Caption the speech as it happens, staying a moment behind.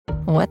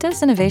What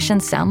does innovation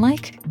sound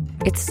like?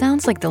 It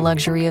sounds like the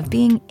luxury of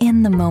being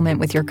in the moment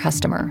with your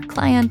customer,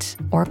 client,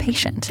 or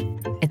patient.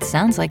 It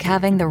sounds like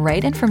having the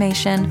right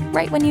information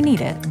right when you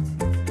need it.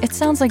 It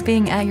sounds like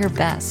being at your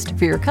best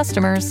for your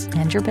customers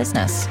and your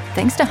business.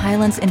 Thanks to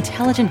Hyland's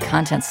intelligent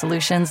content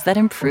solutions that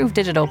improve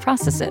digital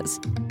processes,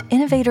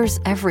 innovators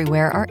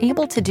everywhere are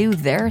able to do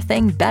their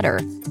thing better,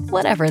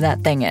 whatever that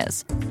thing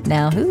is.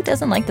 Now, who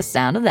doesn't like the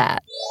sound of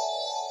that?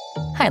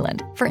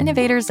 Hyland, for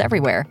innovators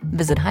everywhere.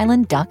 Visit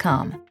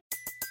hyland.com.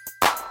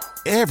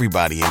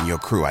 Everybody in your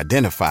crew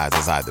identifies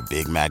as either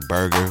Big Mac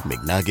Burger,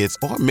 McNuggets,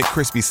 or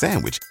McCrispy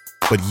Sandwich.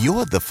 But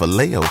you're the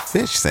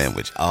Filet-O-Fish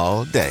Sandwich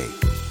all day.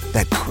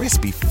 That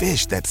crispy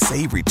fish, that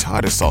savory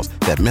tartar sauce,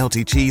 that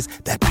melty cheese,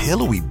 that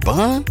pillowy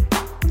bun.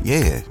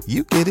 Yeah,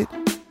 you get it.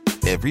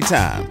 Every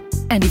time.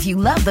 And if you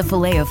love the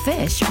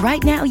Filet-O-Fish,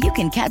 right now you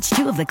can catch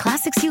two of the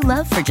classics you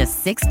love for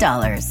just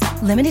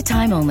 $6. Limited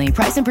time only.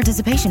 Price and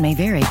participation may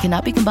vary.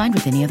 Cannot be combined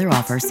with any other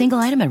offer. Single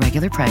item at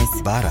regular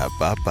price.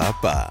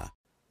 Ba-da-ba-ba-ba.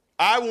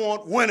 I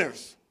want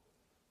winners.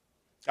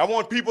 I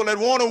want people that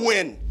want to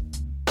win.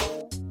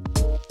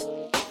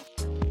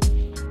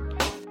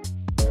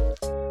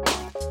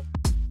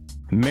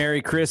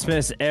 Merry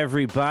Christmas,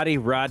 everybody.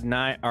 Rod and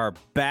I are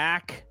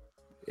back.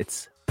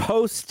 It's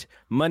post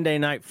Monday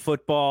Night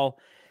Football,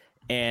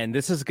 and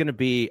this is going to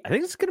be, I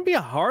think it's going to be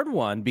a hard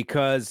one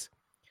because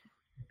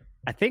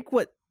I think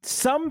what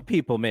some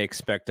people may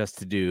expect us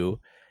to do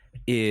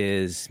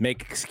is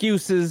make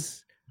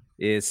excuses,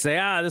 is say,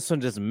 this one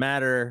doesn't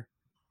matter.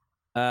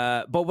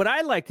 But what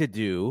I like to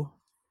do,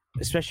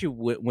 especially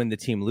when the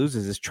team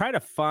loses, is try to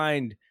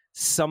find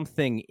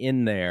something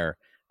in there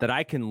that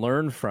I can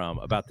learn from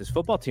about this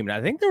football team. And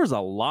I think there was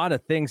a lot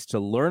of things to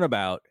learn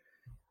about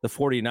the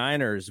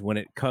 49ers when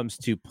it comes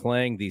to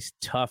playing these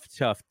tough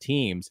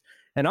teams.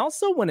 And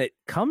also when it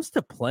comes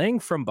to playing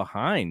from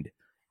behind,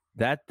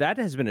 that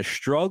has been a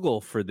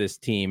struggle for this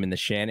team in the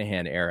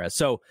Shanahan era.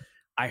 So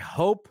I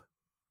hope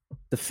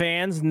the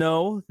fans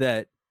know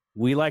that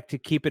we like to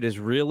keep it as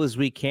real as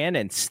we can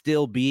and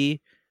still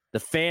be the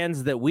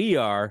fans that we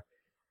are.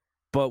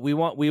 But we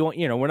want,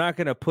 we're not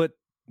going to put,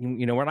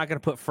 we're not going to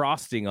put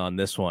frosting on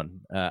this one.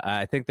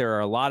 I think there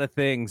are a lot of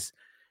things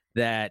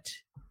that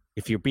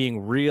if you're being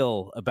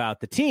real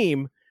about the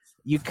team,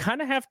 you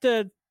kind of have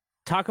to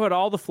talk about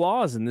all the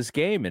flaws in this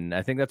game. And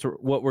I think that's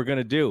what we're going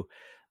to do.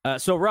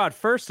 So Rod,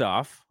 first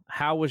off,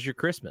 how was your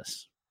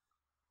Christmas?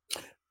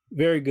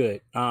 Very good.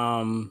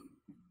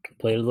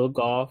 Played a little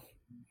golf.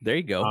 There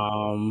you go.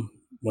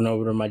 Went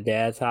over to my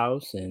dad's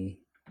house and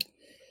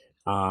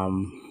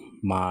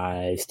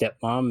my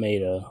stepmom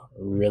made a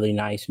really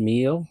nice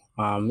meal.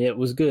 It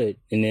was good.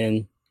 And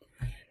then,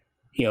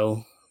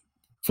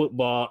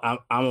 football, I'm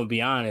going to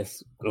be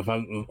honest, if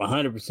I'm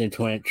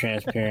 100%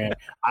 transparent,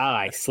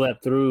 I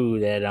slept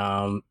through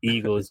that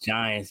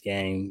Eagles-Giants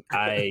game.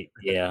 I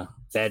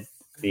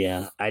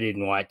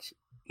didn't watch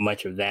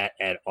much of that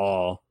at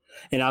all.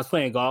 And I was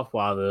playing golf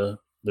while the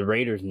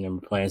Raiders and them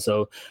were playing.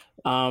 So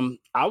it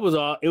was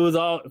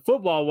all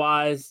football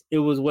wise. It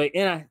was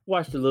and I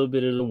watched a little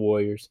bit of the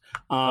Warriors.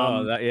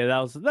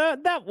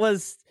 That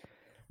was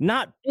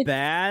not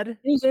bad. It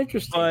was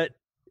interesting, but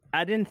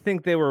I didn't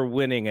think they were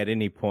winning at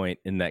any point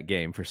in that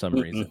game for some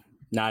reason.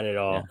 Not at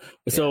all.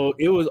 Yeah. So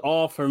it was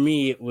all for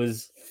me. It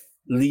was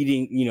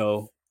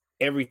leading,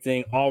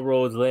 everything, all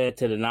roads led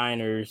to the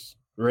Niners,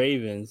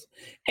 Ravens.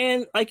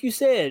 And like you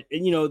said,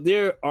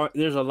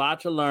 there's a lot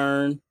to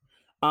learn.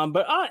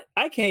 But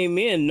I came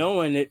in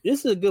knowing that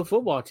this is a good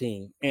football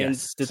team. And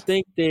to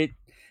think that,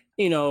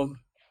 and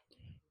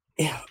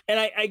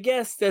I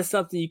guess that's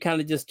something you kind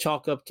of just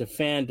chalk up to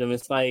fandom.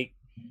 It's like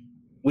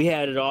we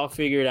had it all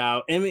figured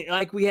out. I mean,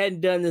 like we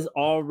hadn't done this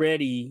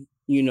already,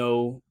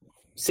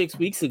 6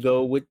 weeks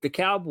ago with the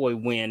Cowboy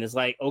win. It's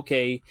like,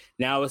 okay,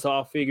 now it's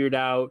all figured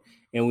out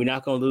and we're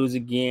not going to lose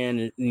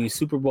again and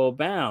Super Bowl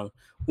bound.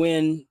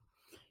 When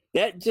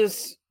that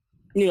just,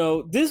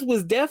 this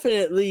was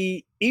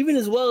definitely, even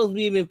as well as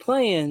we've been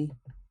playing,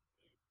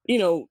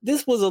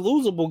 this was a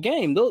losable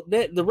game.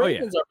 The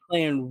Ravens are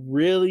playing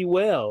really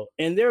well,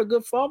 and they're a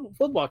good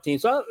football team.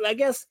 So I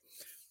guess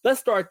let's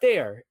start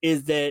there,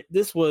 is that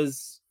this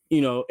was,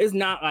 it's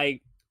not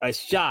like a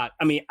shock.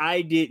 I mean,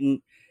 I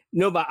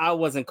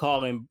wasn't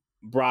calling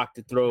Brock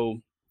to throw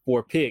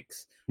 4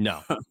 picks.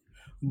 No.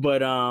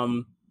 But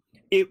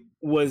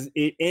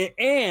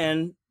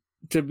and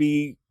to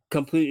be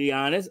completely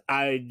honest,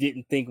 I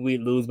didn't think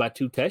we'd lose by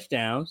 2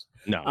 touchdowns.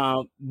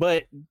 No.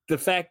 But the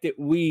fact that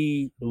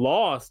we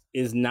lost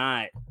is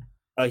not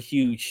a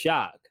huge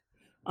shock.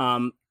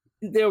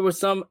 There were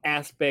some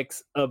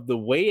aspects of the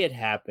way it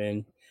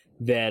happened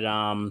that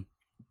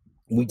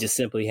we just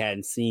simply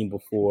hadn't seen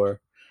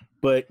before.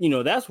 But,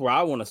 that's where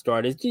I want to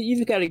start. Is you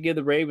just got to give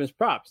the Ravens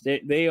props.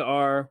 They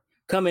are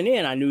coming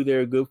in. I knew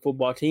they're a good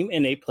football team,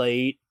 and they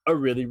played a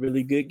really,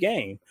 really good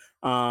game.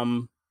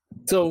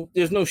 So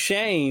there's no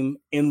shame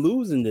in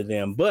losing to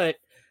them, but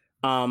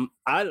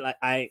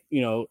I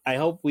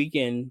hope we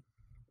can,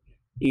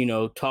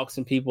 talk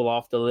some people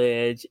off the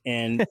ledge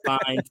and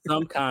find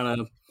some kind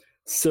of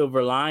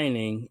silver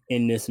lining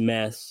in this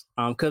mess.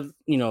 Because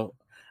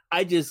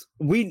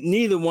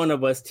neither one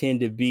of us tend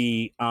to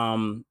be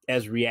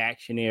as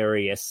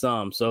reactionary as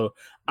some. So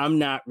I'm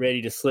not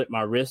ready to slip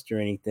my wrist or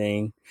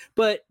anything.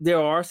 But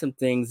there are some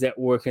things that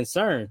we're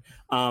concerned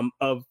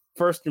of.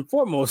 First and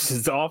foremost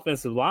is the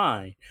offensive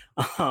line.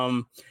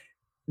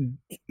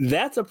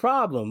 That's a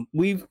problem.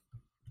 We've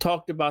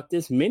talked about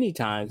this many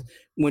times.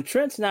 When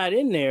Trent's not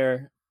in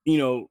there,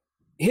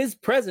 his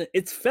presence,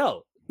 it's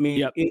felt. I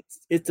mean,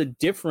 it's a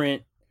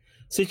different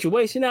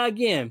situation. Now,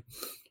 again,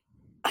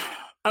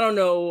 I don't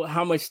know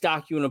how much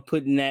stock you want to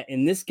put in that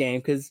in this game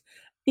because,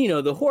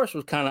 the horse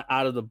was kind of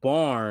out of the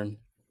barn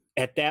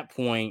at that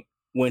point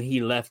when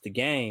he left the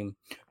game.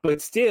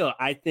 But still,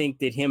 I think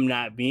that him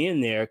not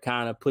being there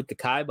kind of put the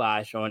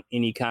kibosh on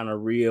any kind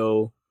of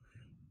real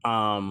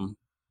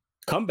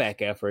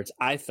comeback efforts,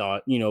 I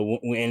thought,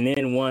 and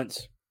then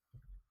once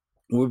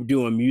we're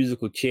doing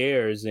musical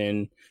chairs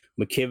and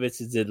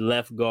McKivitz is at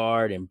left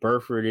guard and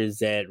Burford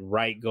is at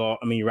right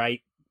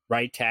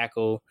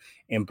tackle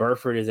and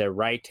Burford is at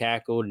right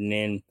tackle, and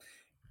then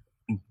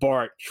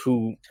Bart,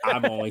 who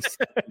I've only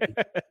seen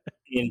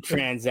in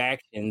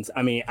transactions.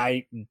 I mean,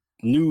 I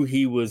knew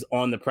he was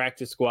on the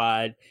practice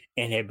squad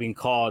and had been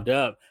called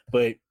up,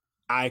 but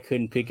I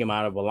couldn't pick him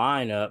out of a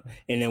lineup.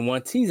 And then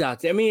once he's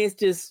out there, I mean, it's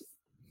just,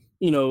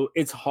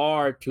 it's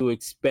hard to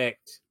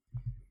expect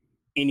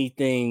any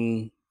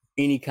kind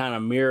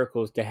of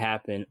miracles to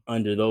happen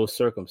under those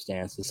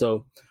circumstances.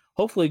 So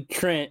hopefully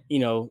Trent,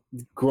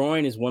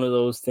 groin is one of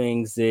those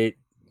things that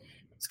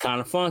it's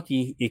kind of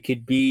funky. It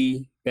could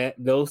be that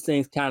those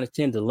things kind of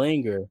tend to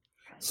linger.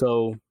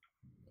 So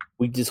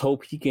we just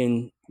hope he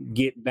can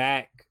get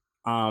back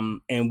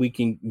and we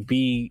can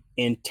be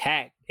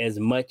intact as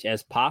much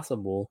as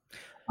possible.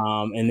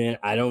 And then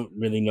I don't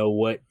really know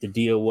what the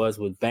deal was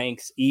with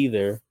Banks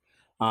either.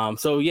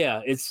 So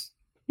yeah, it's,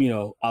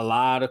 a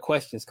lot of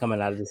questions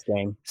coming out of this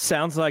game.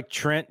 Sounds like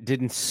Trent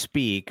didn't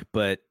speak,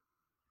 but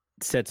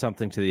said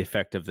something to the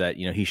effect of that,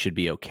 he should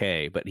be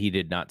okay, but he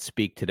did not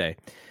speak today.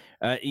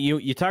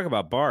 You talk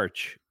about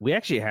Barch. We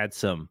actually had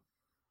some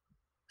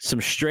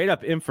straight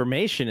up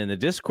information in the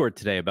Discord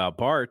today about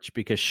Barch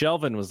because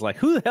Shelvin was like,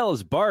 who the hell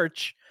is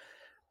Barch?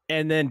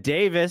 And then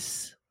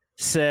Davis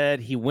said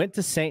he went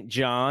to St.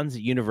 John's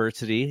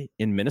University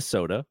in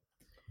Minnesota.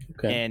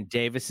 Okay. And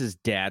Davis's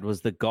dad was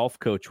the golf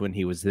coach when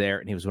he was there,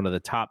 and he was one of the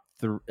top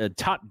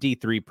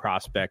D3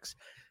 prospects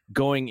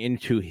going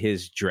into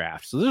his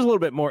draft. So there's a little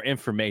bit more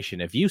information.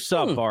 If you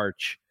saw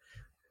Barch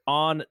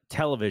on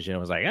television, it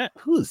was like,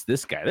 who is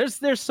this guy?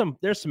 There's some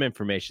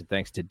information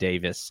thanks to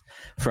Davis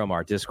from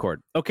our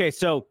Discord. Okay,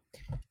 so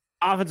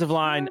offensive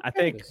line, I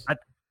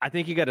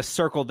think you got to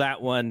circle that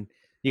one.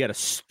 You got to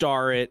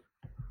star it.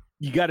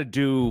 You got to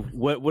do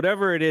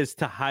whatever it is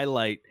to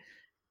highlight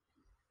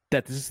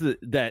that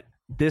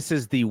this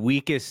is the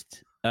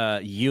weakest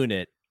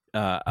unit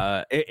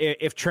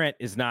if Trent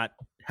is not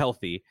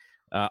healthy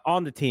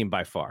on the team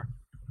by far.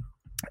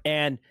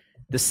 And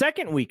the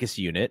second weakest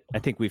unit, I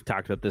think we've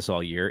talked about this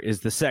all year, is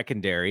the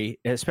secondary,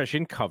 especially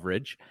in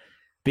coverage,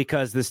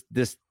 because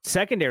this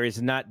secondary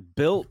is not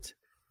built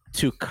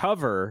to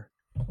cover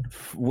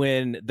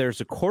when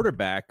there's a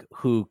quarterback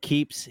who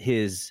keeps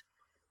his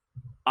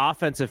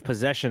offensive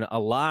possession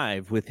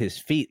alive with his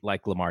feet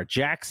like Lamar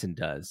Jackson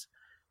does.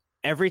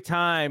 Every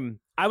time,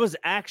 I was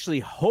actually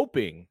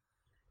hoping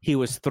he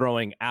was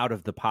throwing out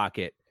of the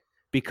pocket,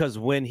 because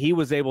when he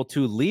was able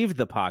to leave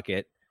the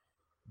pocket,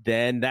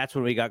 then that's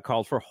when we got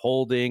called for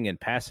holding and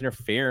pass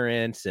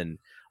interference and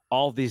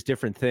all these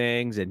different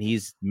things, and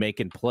he's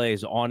making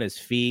plays on his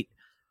feet.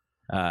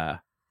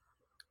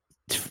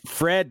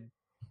 Fred,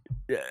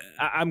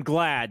 I'm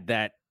glad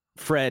that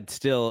Fred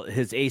still,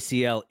 his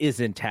ACL is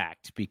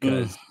intact,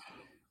 because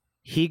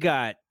he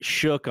got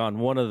shook on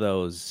one of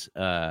those,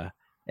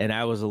 and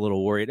I was a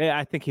little worried.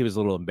 I think he was a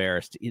little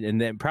embarrassed,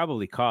 and then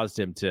probably caused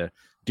him to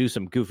do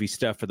some goofy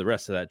stuff for the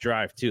rest of that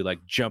drive too, like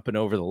jumping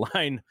over the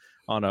line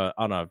on a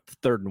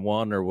 3rd and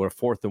 1 or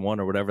 4th and 1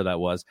 or whatever that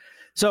was.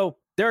 So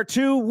there are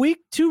two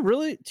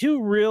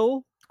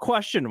real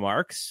question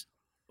marks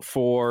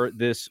for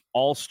this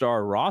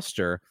all-star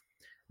roster,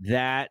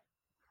 that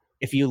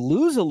if you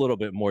lose a little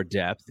bit more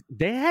depth,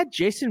 they had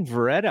Jason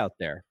Verrett out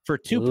there for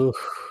 2 plays.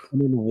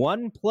 In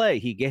one play,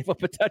 he gave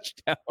up a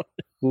touchdown.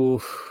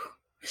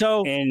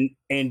 So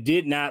and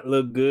did not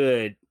look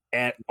good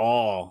at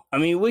all. I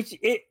mean,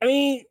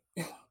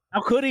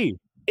 how could he?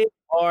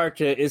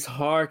 It's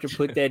hard to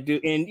put that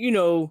dude. And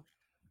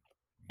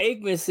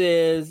Aikman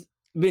says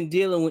been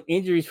dealing with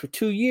injuries for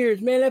 2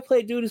 years. Man, that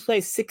dude has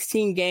played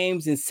 16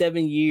 games in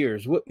 7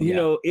 years.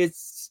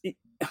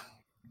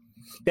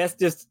 That's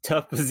just a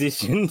tough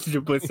position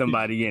to put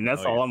somebody in.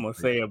 That's all I'm gonna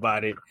say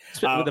about it.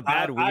 With a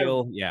bad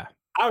wheel,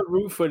 I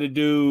root for the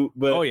dude,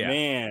 but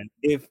man,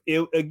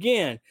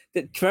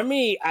 for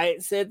me, I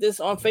said this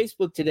on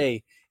Facebook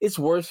today. It's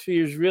worse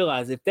fears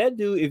realize. If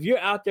you're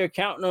out there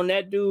counting on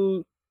that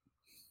dude,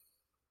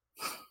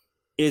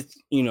 it's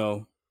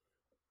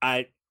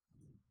I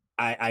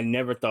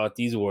never thought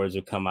these words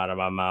would come out of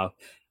my mouth.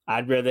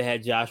 I'd rather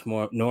have Josh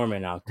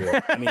Norman out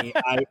there. I mean,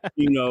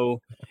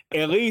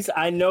 at least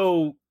I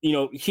know,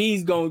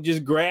 he's going to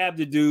just grab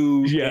the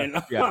dude and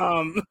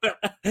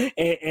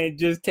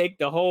just take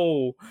the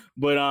hole.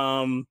 But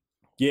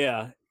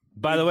yeah.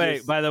 By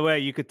the way,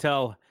 you could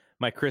tell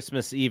my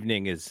Christmas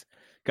evening is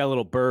got a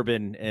little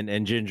bourbon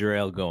and ginger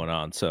ale going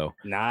on. So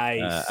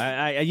nice.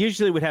 I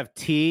usually would have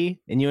tea,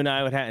 and you and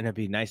I would have, and it'd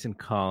be nice and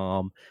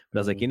calm. But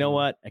I was like, you know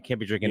what? I can't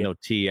be drinking no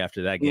tea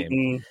after that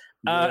game.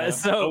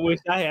 So I wish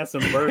I had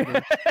some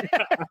bourbon.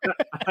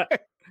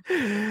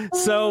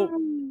 So,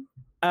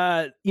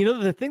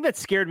 the thing that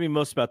scared me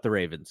most about the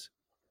Ravens,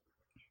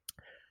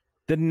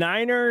 the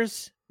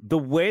Niners, the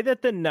way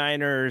that the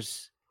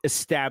Niners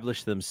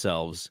establish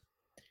themselves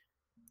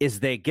is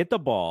they get the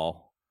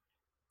ball,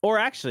 or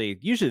actually,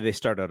 usually they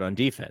start out on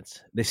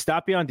defense. They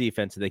stop you on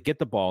defense, and they get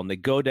the ball, and they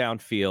go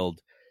downfield,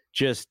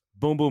 just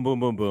boom, boom, boom,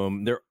 boom,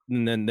 boom.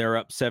 And then they're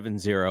up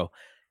 7-0.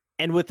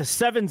 And with a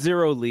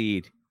 7-0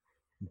 lead,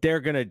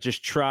 they're going to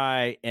just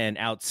try and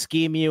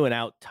out-scheme you and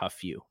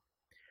out-tough you.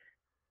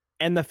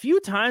 And the few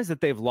times that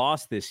they've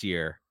lost this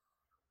year,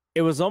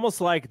 it was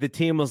almost like the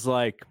team was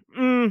like,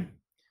 you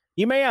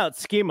may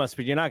out-scheme us,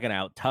 but you're not going to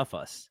out-tough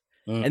us.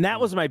 Mm-hmm. And that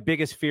was my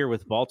biggest fear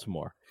with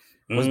Baltimore,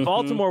 was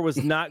Baltimore was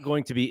not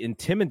going to be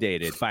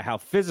intimidated by how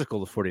physical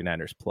the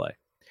 49ers play.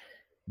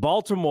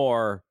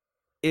 Baltimore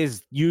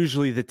is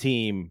usually the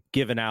team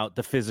giving out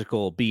the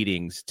physical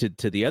beatings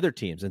to the other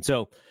teams. And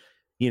so,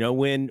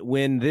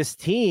 when this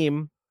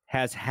team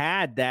has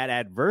had that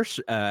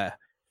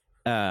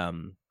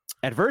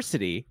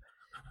adversity,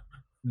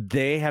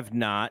 they have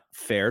not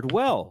fared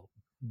well.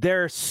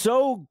 They're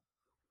so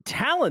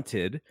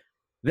talented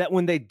that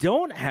when they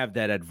don't have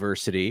that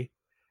adversity,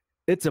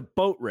 it's a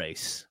boat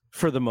race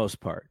for the most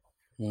part.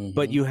 Mm-hmm.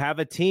 But you have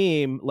a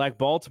team like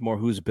Baltimore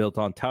who's built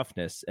on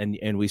toughness,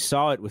 and we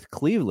saw it with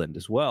Cleveland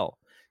as well.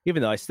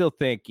 Even though I still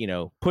think,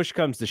 push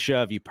comes to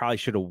shove, you probably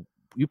should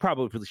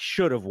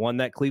have won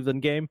that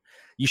Cleveland game.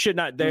 You should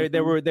not. They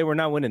were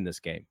not winning this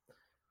game.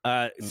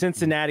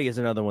 Cincinnati is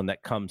another one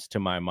that comes to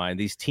my mind.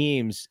 These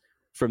teams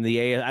from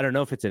I don't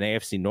know if it's an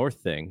AFC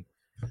North thing,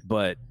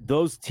 but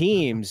those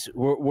teams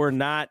were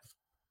not,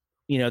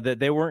 that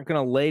they weren't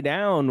going to lay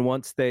down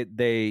once they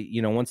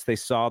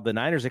saw the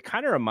Niners. It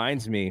kind of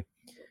reminds me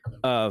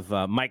of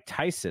Mike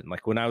Tyson.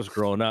 Like when I was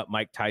growing up,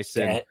 Mike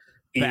Tyson,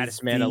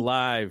 baddest man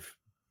alive.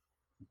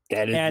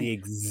 That is the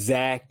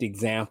exact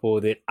example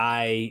that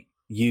I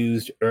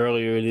used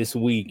earlier this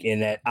week, in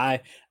that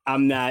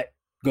I'm not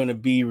going to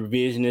be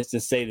revisionist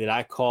and say that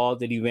I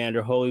called that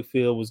Evander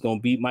Holyfield was going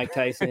to beat Mike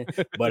Tyson,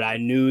 but I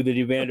knew that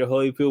Evander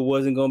Holyfield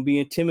wasn't going to be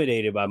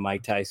intimidated by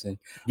Mike Tyson.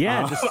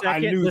 Yeah, I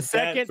knew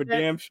that for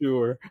damn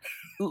sure.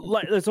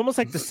 It's almost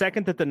like the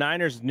second that the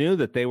Niners knew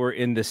that they were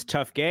in this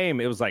tough game,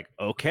 it was like,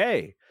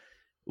 okay,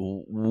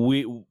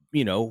 we're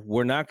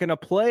not going to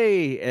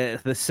play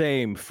the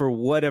same for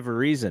whatever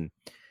reason.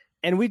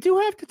 And we do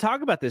have to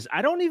talk about this.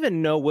 I don't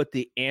even know what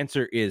the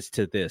answer is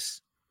to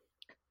this,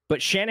 but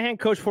Shanahan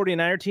coached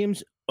 49er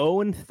teams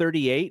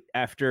 0-38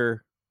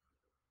 after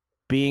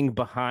being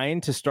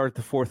behind to start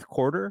the fourth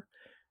quarter.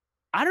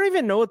 I don't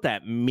even know what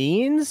that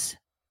means.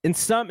 In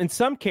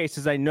some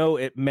cases, I know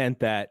it meant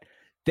that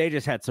they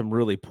just had some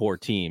really poor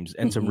teams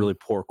and some really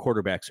poor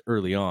quarterbacks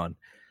early on.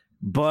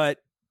 But,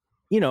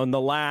 in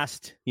the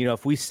last,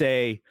 if we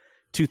say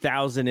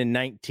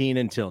 2019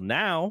 until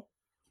now,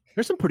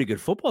 there's some pretty good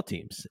football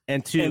teams.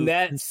 And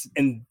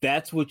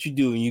that's what you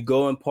do. When you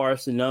go and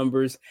parse the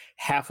numbers,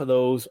 half of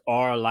those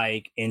are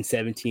like in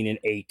 17 and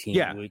 18.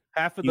 Yeah,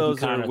 half of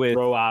those are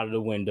throw out of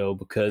the window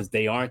because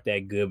they aren't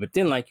that good. But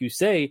then, like you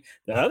say,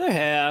 the other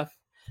half,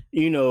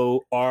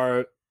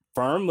 are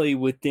firmly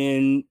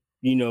within,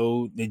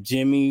 the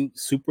Jimmy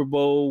Super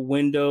Bowl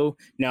window.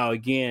 Now,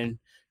 again,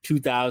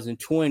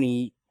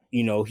 2020,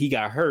 he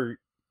got hurt.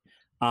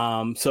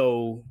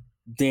 So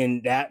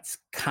then that's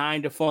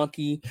kind of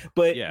funky.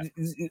 But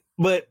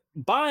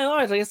by and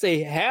large, like I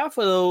say, half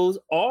of those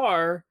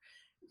are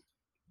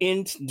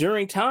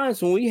during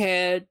times when we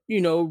had,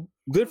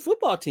 good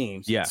football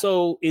teams. Yeah.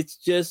 So it's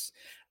just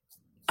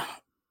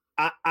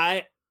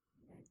I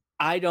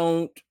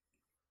don't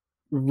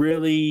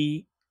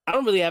really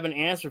have an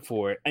answer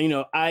for it.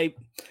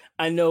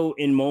 I know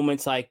in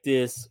moments like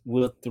this,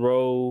 we'll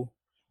throw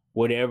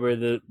whatever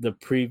the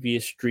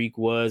previous streak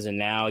was, and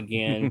now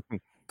again,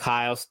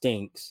 Kyle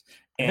stinks.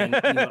 And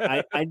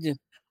I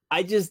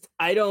just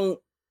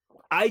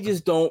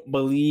don't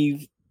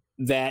believe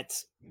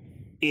that's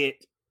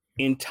it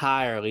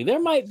entirely.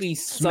 There might be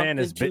something.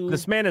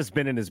 This man has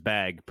been in his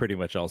bag pretty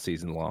much all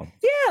season long.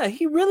 Yeah,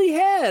 he really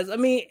has. I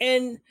mean,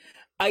 and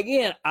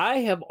again, I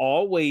have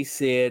always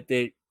said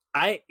that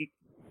I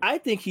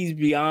think he's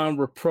beyond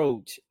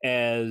reproach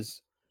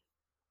as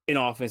an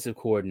offensive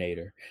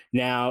coordinator.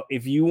 Now,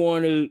 if you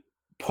want to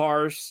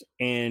parse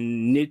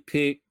and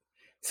nitpick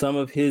some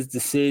of his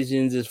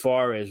decisions as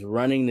far as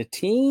running the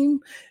team,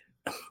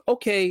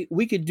 okay,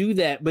 we could do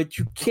that, but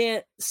you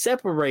can't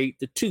separate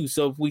the two.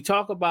 So if we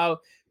talk about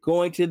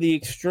going to the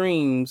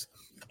extremes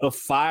of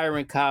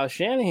firing Kyle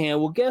Shanahan,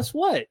 well, guess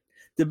what?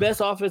 the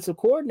best offensive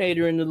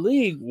coordinator in the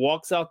league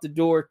walks out the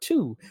door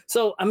too.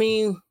 So, I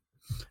mean,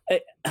 I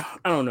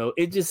don't know.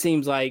 It just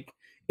seems like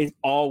it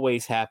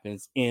always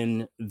happens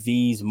in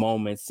these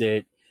moments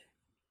and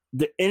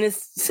it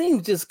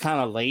seems just kind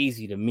of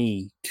lazy to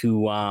me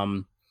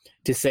to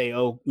say,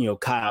 oh,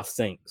 Kyle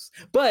stinks.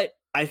 But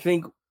I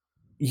think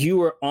you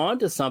were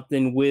onto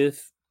something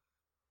with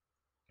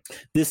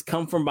this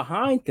come from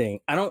behind thing.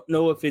 I don't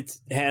know if it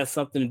has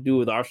something to do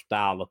with our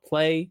style of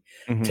play.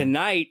 Mm-hmm.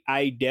 Tonight,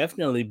 I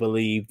definitely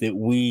believe that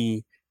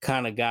we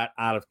kind of got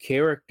out of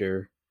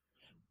character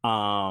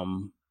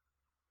in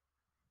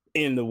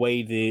the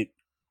way that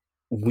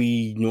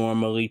we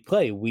normally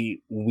play.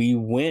 We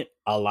went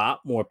a lot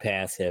more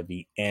pass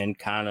heavy and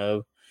kind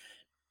of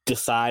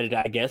decided,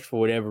 I guess, for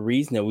whatever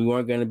reason, that we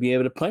weren't going to be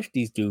able to punch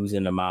these dudes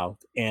in the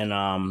mouth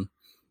and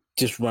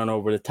just run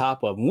over the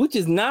top of them, which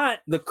is not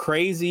the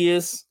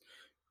craziest,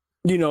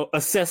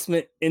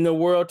 assessment in the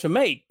world to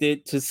make.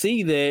 That to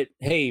see that,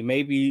 hey,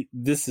 maybe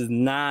this is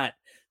not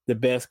the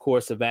best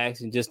course of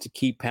action, just to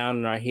keep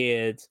pounding our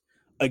heads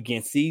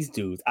against these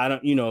dudes. I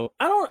don't know.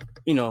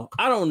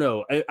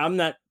 I'm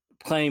not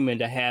claiming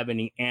to have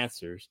any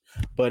answers,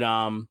 but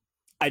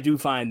I do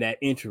find that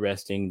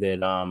interesting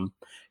that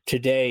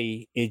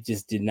today it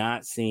just did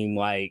not seem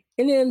like.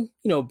 And then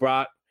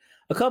Brock,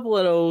 a couple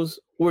of those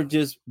were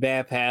just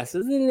bad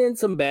passes, and then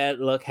some bad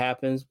luck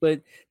happens,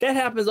 but that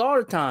happens all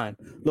the time.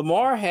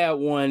 Lamar had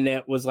one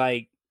that was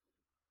like,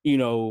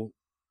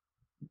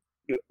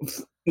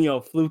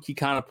 fluky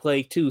kind of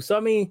play too. So I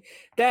mean,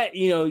 that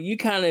you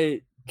kind of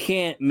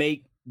can't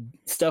make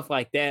stuff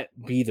like that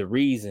be the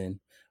reason,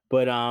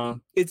 but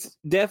it's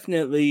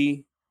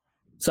definitely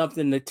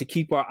something to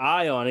keep our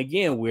eye on.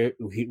 Again,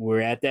 we're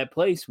at that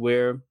place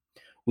where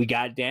we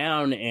got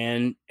down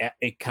and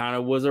it kind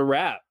of was a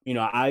wrap.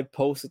 I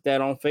posted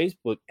that on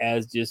Facebook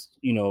as just,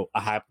 a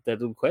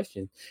hypothetical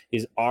question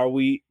is, are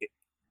we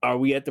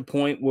at the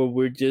point where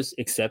we're just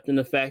accepting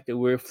the fact that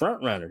we're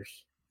front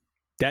runners?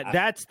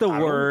 That's the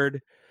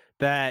word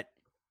that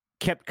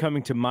kept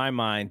coming to my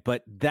mind,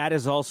 but that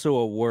is also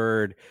a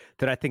word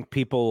that I think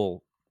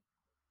people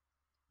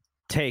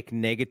take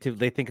negative.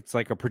 They think it's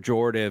like a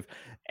pejorative.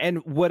 And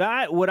what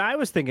I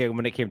was thinking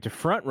when it came to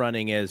front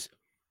running is,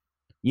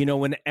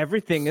 when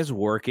everything is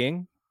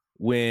working,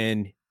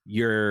 when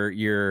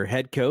your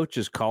head coach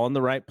is calling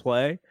the right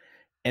play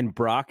and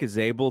Brock is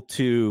able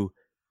to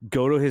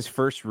go to his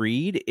first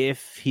read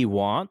if he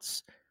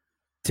wants.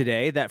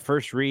 Today, that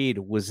first read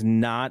was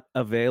not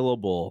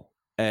available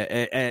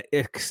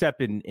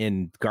except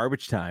in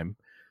garbage time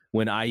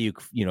when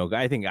Ayuk,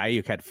 I think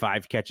Ayuk had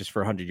 5 catches for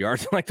 100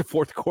 yards in like the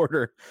fourth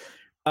quarter,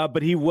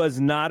 but he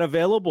was not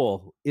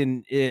available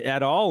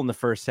at all in the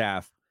first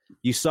half.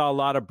 You saw a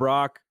lot of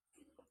Brock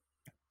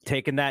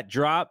taking that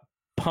drop,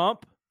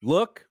 pump,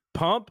 look,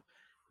 pump,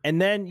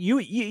 and then you're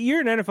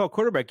an NFL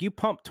quarterback. You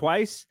pump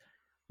twice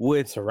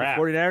with the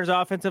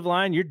 49ers offensive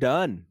line, you're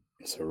done.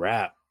 It's a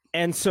wrap.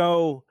 And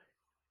so,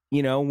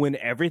 when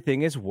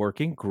everything is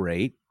working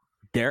great,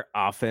 their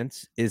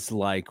offense is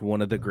like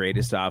one of the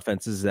greatest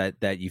offenses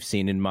that you've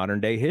seen in modern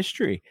day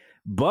history.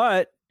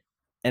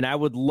 And I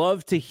would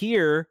love to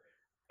hear,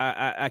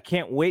 I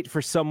can't wait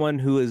for someone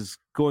who is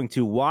going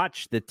to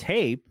watch the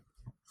tape,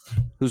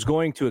 who's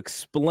going to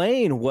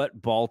explain what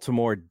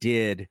Baltimore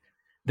did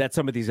that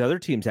some of these other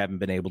teams haven't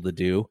been able to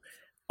do.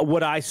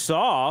 What I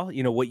saw,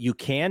 what you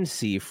can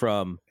see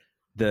from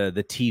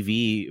the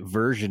TV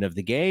version of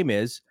the game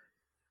is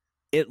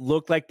it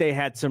looked like they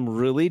had some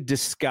really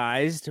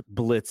disguised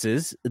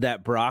blitzes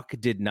that Brock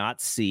did not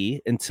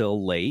see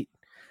until late.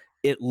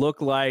 It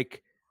looked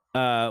like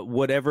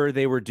whatever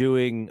they were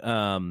doing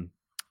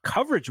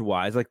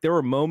coverage-wise, like there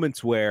were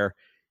moments where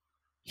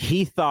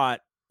he thought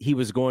he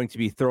was going to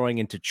be throwing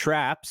into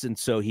traps, and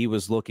so he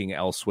was looking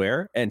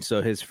elsewhere, and so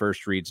his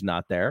first read's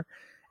not there.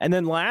 And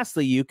then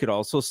lastly, you could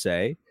also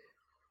say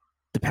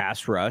the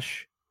pass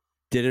rush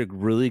did a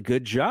really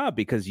good job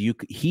because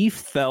he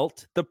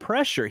felt the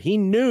pressure. He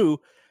knew,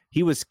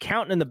 he was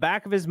counting in the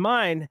back of his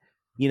mind,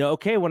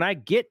 okay, when I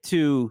get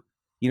to,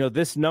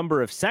 this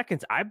number of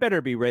seconds, I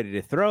better be ready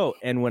to throw.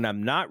 And when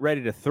I'm not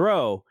ready to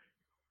throw,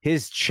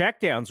 his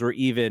checkdowns were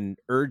even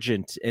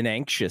urgent and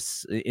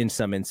anxious in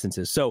some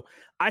instances. So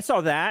I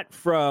saw that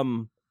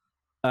from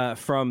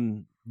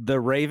the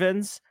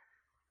Ravens,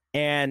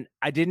 and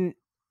I didn't,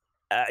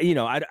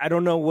 I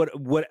don't know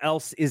what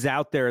else is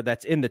out there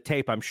that's in the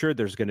tape. I'm sure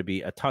there's going to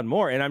be a ton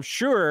more, and I'm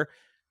sure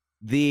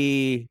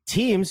the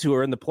teams who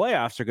are in the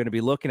playoffs are going to be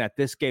looking at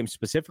this game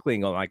specifically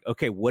and going like,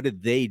 okay, what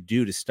did they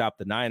do to stop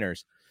the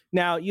Niners?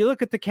 Now you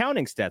look at the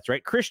counting stats,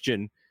 right?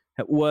 Christian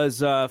was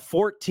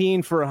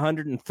 14 for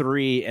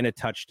 103 and a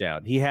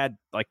touchdown. He had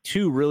like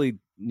two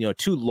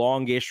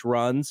longish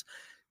runs.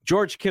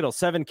 George Kittle,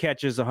 7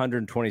 catches,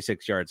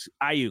 126 yards.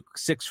 Ayuk,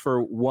 6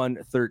 for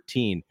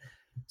 113.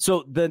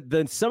 So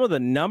the some of the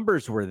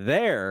numbers were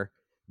there,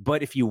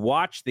 but if you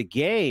watch the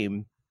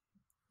game,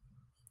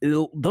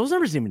 those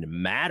numbers didn't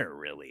even matter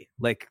really.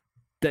 Like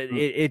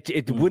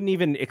it wouldn't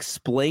even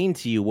explain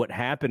to you what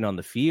happened on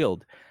the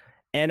field.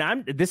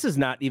 And this is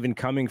not even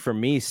coming from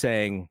me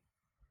saying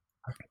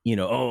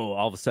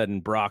all of a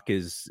sudden Brock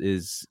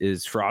is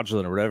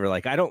fraudulent or whatever.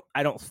 Like, I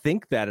don't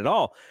think that at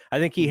all. I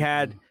think he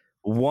had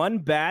one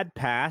bad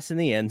pass in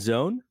the end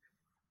zone.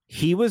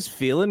 He was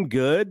feeling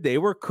good. They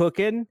were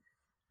cooking,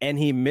 and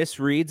he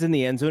misreads in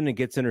the end zone and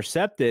gets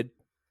intercepted.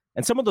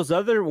 And some of those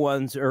other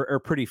ones are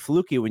pretty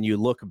fluky when you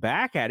look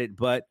back at it,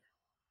 but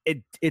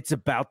it's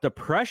about the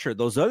pressure.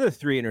 Those other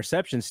 3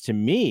 interceptions to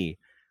me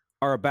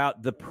are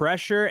about the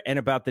pressure and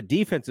about the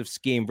defensive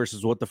scheme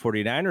versus what the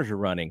 49ers are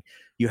running.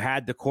 You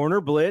had the corner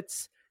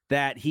blitz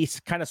that he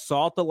kind of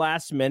saw at the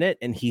last minute,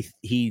 and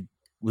he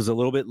was a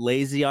little bit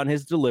lazy on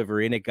his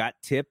delivery, and it got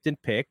tipped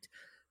and picked.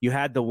 You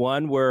had the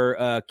one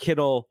where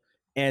Kittle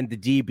and the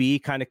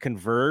DB kind of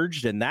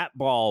converged, and that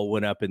ball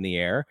went up in the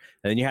air.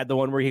 And then you had the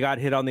one where he got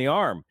hit on the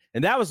arm.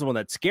 And that was the one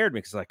that scared me,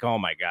 because like, oh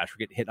my gosh, we're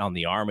getting hit on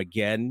the arm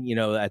again,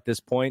 at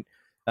this point.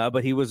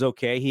 But he was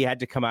okay. He had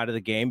to come out of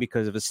the game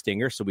because of a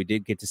stinger. So we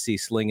did get to see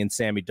Sling and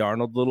Sammy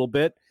Darnold a little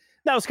bit.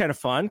 That was kind of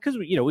fun because,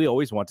 we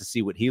always want to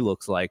see what he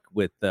looks like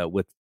with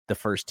the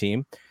first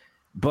team.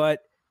 But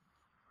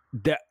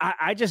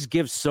I just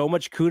give so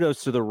much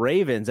kudos to the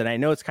Ravens. And I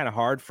know it's kind of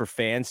hard for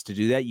fans to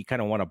do that. You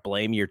kind of want to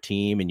blame your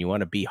team and you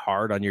want to be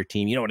hard on your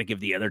team. You don't want to give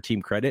the other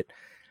team credit.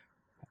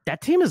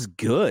 That team is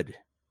good.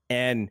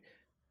 And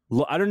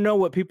I don't know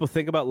what people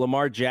think about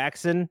Lamar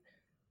Jackson.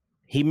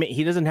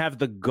 He doesn't have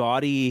the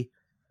gaudy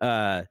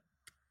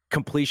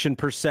completion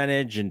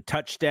percentage and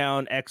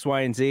touchdown X,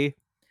 Y, and Z.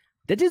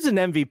 That dude's an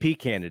MVP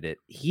candidate.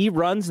 He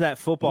runs that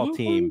football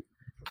team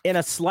in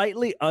a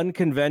slightly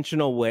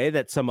unconventional way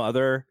that some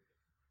other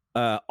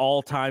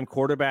all-time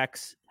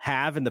quarterbacks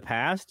have in the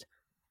past.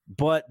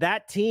 But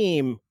that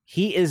team,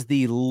 he is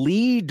the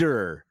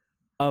leader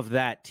of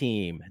that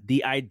team.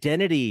 The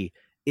identity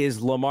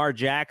is Lamar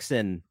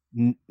Jackson,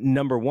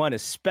 number one,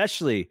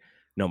 especially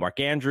no Mark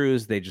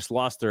Andrews. They just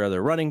lost their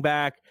other running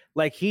back.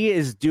 Like, he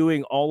is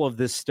doing all of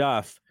this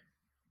stuff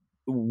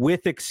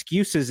with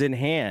excuses in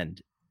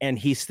hand, and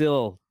he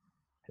still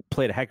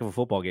played a heck of a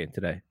football game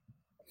today.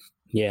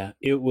 Yeah,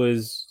 it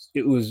was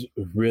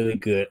really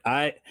good.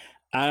 I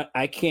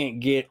can't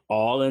get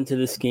all into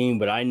the scheme,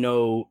 but I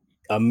know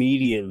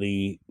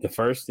immediately the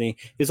first thing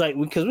is like,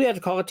 because we had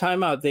to call a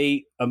timeout.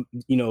 They,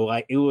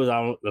 like it was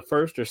on the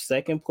first or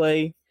second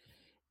play,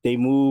 they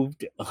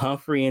moved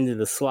Humphrey into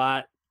the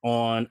slot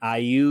on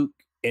Ayuk,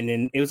 and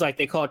then it was like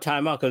they called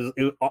timeout because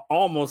it was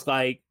almost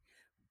like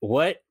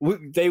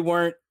they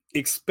weren't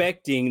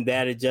expecting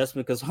that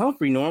adjustment, because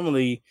Humphrey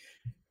normally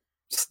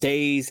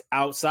stays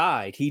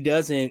outside. He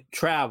doesn't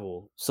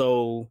travel.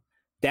 So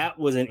that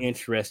was an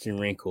interesting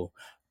wrinkle.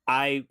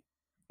 If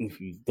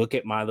you look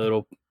at my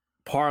little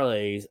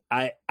parlays,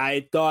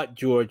 I thought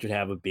George would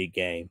have a big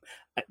game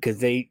because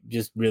they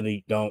just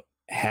really don't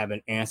have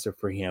an answer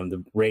for him.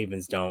 The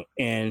Ravens don't.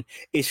 And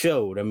it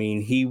showed. I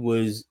mean, he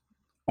was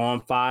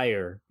on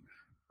fire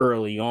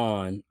early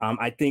on.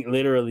 I think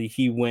literally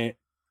it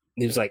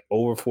was like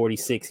over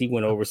 46. He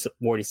went over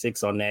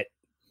 46 on that,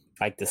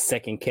 like the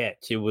second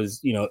catch. It was,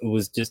 it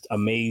was just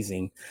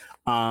amazing.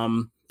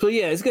 So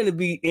yeah, it's going to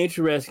be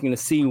interesting to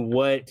see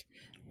what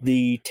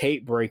the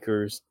tape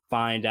breakers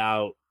find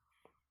out,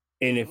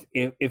 and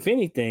if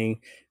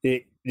anything,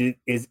 it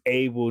is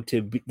able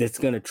to be, that's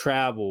going to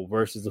travel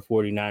versus the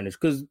 49ers.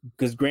 Because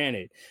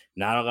granted,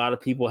 not a lot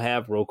of people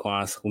have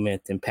Roquan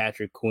Smith and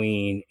Patrick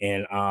Queen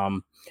and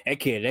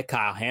that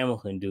Kyle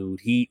Hamilton dude.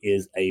 He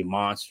is a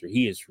monster.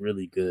 He is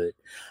really good.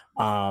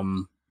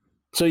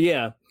 So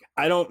yeah,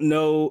 I don't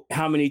know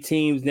how many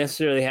teams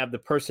necessarily have the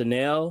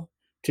personnel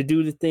to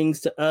do the things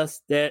to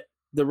us that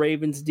the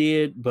Ravens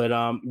did, but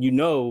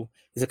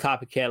it's a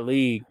copycat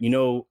league.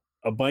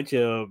 A bunch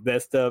of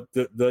that stuff.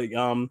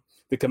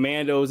 The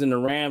Commandos and the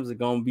Rams are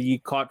going to be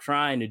caught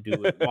trying to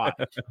do it.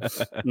 Watch.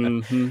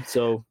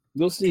 So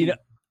we'll see.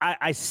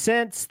 I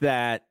sense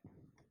that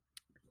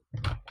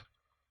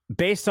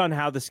based on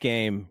how this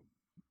game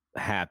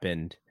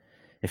happened,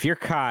 if you're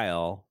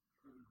Kyle,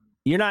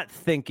 you're not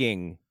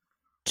thinking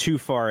too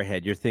far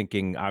ahead. You're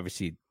thinking,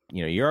 obviously,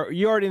 you're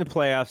already in the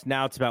playoffs.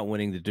 Now it's about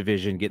winning the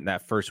division, getting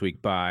that first week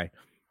bye.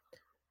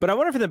 But I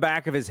wonder if in the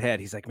back of his head,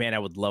 he's like, man, I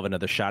would love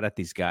another shot at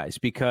these guys,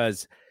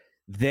 because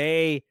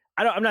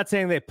I'm not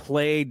saying they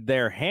played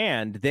their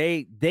hand.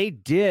 They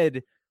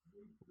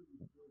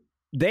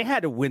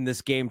had to win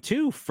this game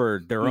too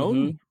for their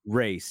own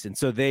race. And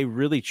so they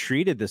really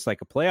treated this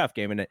like a playoff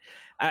game. And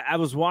I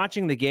was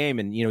watching the game,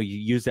 and, you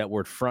use that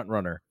word front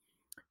runner.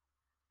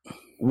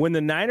 When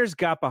the Niners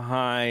got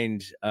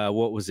behind,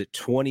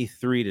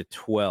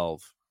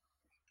 23-12,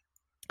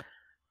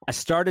 I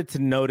started to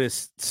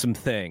notice some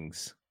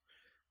things.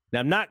 Now,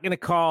 I'm not going to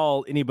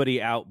call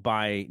anybody out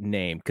by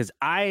name, because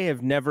I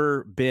have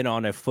never been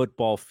on a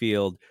football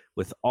field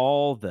with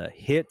all the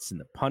hits and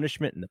the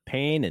punishment and the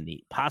pain and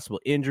the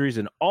possible injuries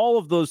and all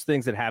of those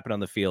things that happen on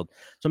the field.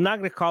 So I'm not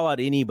going to call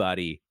out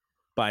anybody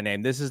by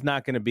name. This is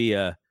not going to be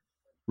a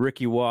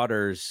Ricky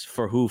Waters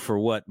for who, for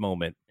what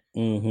moment.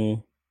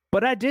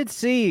 But I did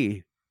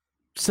see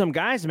some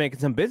guys making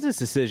some business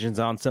decisions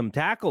on some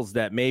tackles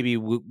that maybe, a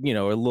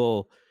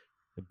little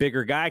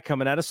bigger guy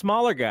coming at a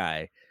smaller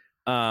guy.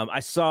 I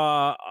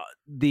saw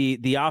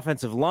the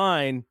offensive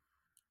line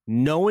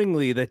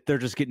knowingly that they're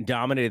just getting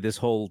dominated this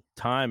whole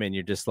time, and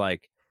you're just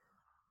like,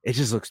 it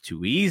just looks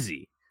too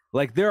easy.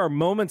 Like there are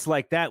moments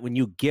like that when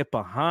you get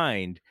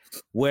behind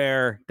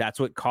where that's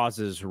what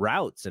causes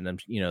routes.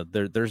 And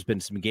there's been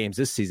some games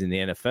this season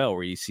in the NFL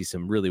where you see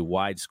some really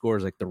wide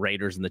scores like the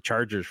Raiders and the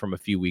Chargers from a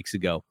few weeks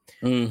ago.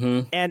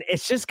 Mm-hmm. And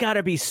it's just got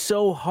to be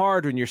so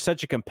hard when you're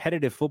such a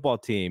competitive football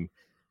team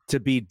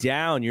to be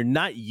down. You're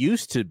not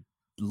used to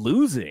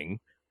losing,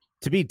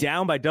 to be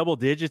down by double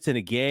digits in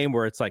a game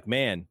where it's like,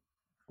 man,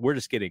 we're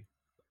just getting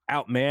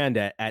outmanned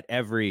at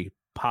every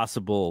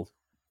possible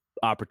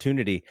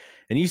opportunity.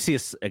 And you see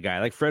a guy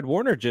like Fred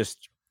Warner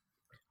just,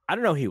 I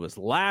don't know, he was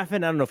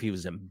laughing. I don't know if he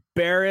was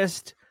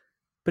embarrassed,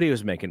 but he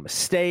was making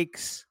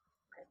mistakes.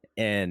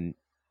 And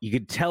you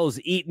could tell he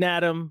was eating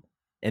at him.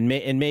 And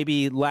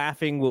maybe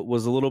laughing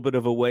was a little bit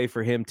of a way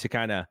for him to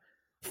kind of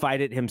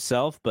fight it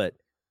himself. But,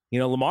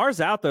 Lamar's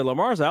out there.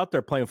 Lamar's out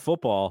there playing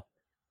football.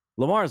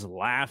 Lamar's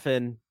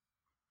laughing.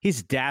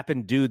 He's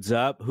dapping dudes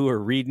up who are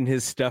reading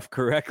his stuff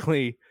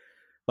correctly.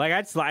 Like,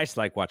 I just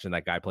like watching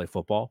that guy play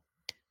football.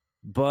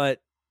 But,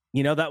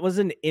 that was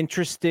an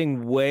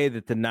interesting way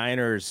that the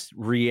Niners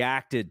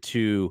reacted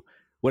to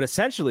what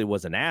essentially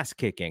was an ass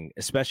kicking,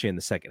 especially in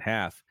the second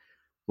half.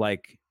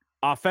 Like,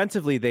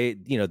 offensively, they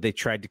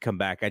tried to come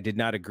back. I did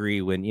not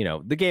agree when,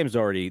 the game's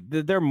already,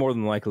 they're more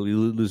than likely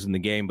losing the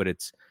game, but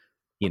it's,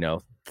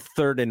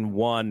 3rd and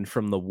 1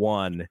 from the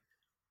 1.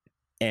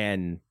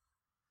 And,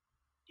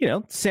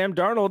 Sam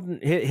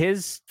Darnold,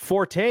 his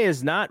forte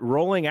is not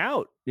rolling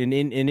out in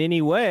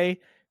any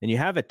way. And you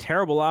have a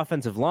terrible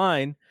offensive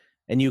line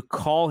and you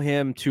call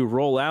him to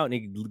roll out and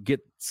he get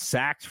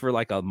sacked for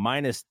like a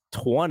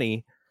 -20.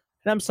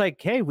 And I'm just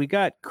like, hey, we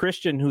got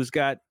Christian, who's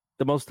got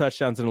the most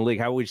touchdowns in the league.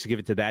 How about we just give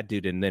it to that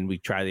dude and then we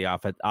try the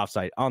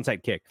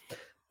onside kick?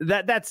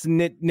 That's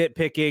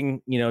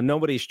nitpicking.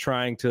 Nobody's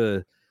trying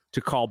to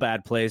call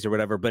bad plays or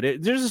whatever. But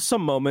there's just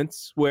some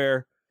moments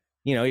where,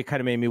 it kind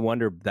of made me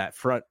wonder that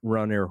front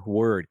runner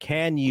word.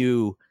 Can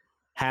you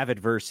have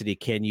adversity?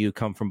 Can you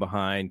come from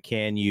behind?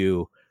 Can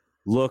you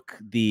look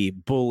the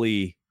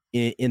bully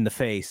in the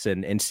face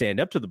and stand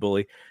up to the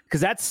bully?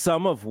 Because that's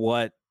some of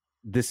what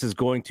this is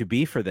going to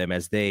be for them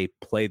as they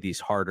play these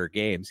harder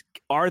games.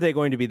 Are they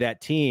going to be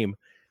that team,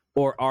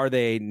 or are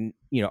they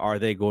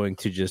going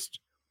to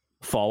just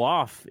fall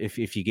off if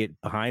you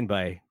get behind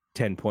by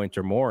 10 points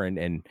or more?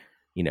 And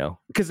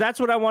because that's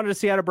what I wanted to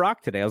see out of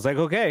Brock today. I was like,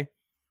 okay,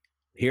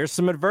 here's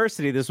some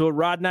adversity. This is what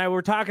Rod and I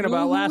were talking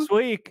about last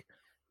week.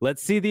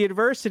 Let's see the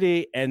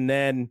adversity. And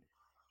then,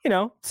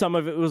 some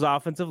of it was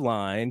offensive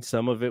line.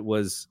 Some of it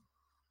was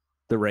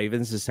the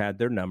Ravens just had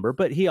their number,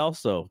 but he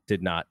also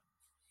did not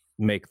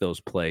make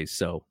those plays.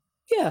 So,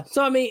 yeah.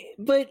 So,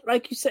 but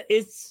like you said,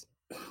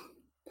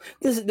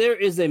 there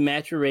is a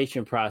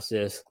maturation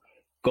process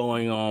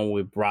going on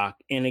with Brock.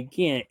 And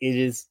again, it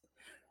is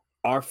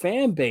our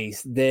fan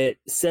base that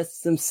sets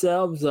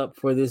themselves up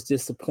for this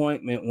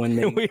disappointment when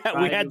they we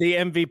had the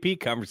MVP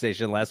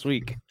conversation last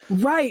week.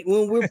 Right.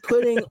 When we're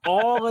putting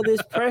all of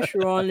this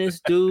pressure on this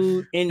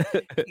dude, and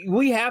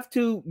we have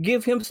to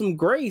give him some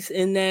grace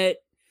in that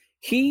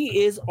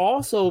he is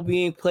also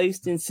being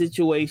placed in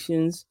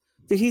situations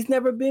that he's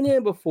never been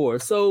in before.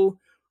 So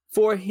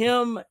for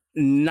him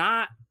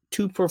not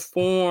to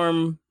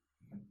perform,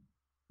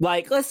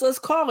 like let's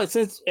call it,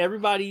 since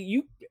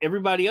everybody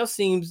else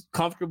seems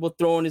comfortable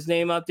throwing his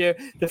name out there,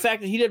 the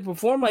fact that he didn't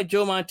perform like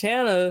Joe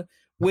Montana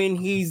when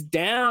he's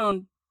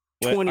down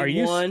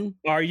 21.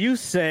 Are you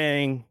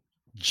saying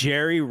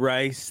Jerry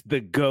Rice, the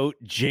GOAT,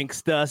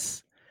 jinxed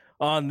us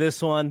on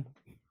this one?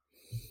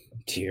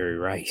 Jerry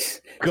Rice.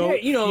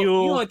 GOAT, you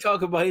want to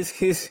talk about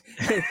his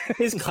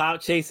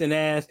clout chasing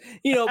ass,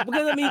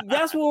 because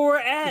that's where we're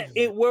at.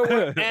 Where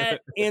we're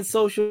at in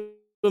social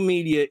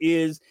media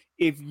is,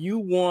 if you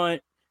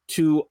want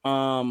to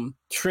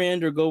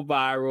trend or go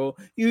viral,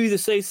 you either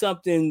say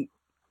something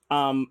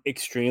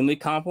extremely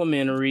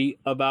complimentary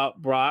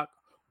about Brock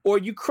or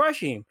you crush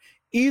him.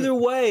 Either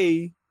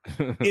way,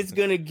 it's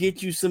gonna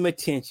get you some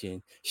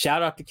attention.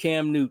 Shout out to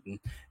Cam Newton.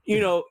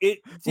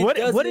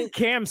 What did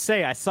Cam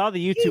say? I saw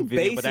the YouTube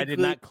video, but I did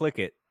not click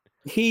it.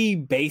 He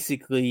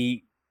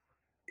basically,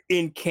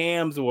 in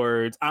Cam's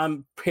words,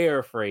 I'm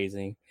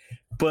paraphrasing,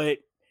 but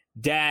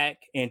Dak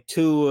and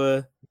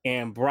Tua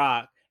and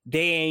Brock,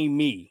 they ain't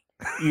me.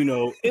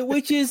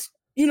 Which is,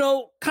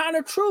 kind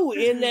of true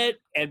in that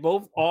at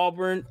both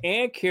Auburn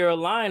and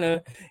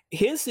Carolina,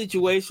 his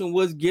situation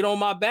was get on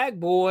my back,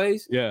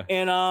 boys. Yeah.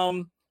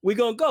 And we're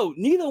going to go.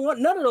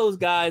 None of those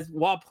guys,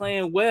 while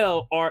playing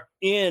well, are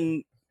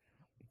in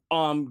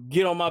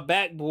get on my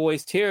back,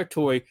 boys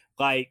territory,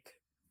 like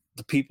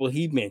the people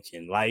he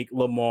mentioned, like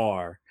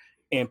Lamar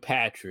and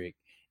Patrick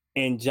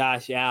and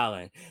Josh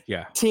Allen.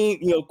 Yeah.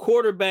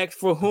 Quarterbacks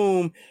for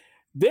whom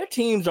their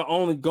teams are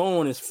only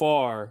going as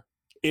far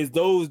is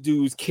those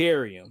dudes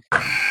carry him.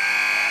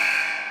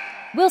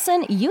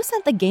 Wilson, you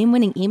sent the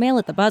game-winning email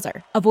at the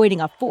buzzer,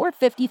 avoiding a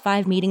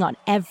 4:55 meeting on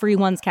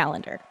everyone's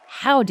calendar.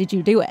 How did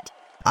you do it?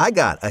 I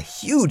got a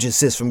huge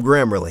assist from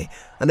Grammarly,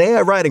 an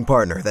AI writing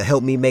partner that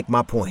helped me make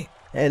my point.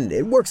 And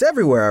it works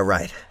everywhere I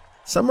write.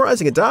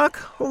 Summarizing a doc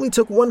only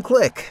took one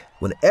click.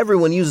 When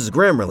everyone uses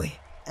Grammarly,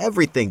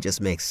 everything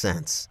just makes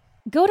sense.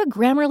 Go to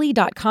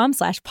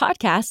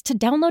Grammarly.com/podcast to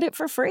download it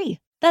for free.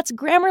 That's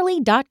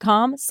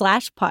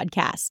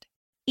Grammarly.com/podcast.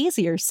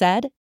 Easier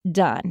said,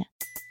 done.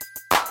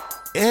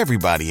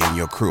 Everybody in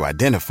your crew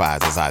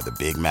identifies as either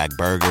Big Mac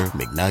Burger,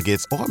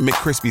 McNuggets, or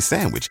McCrispy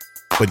Sandwich.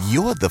 But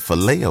you're the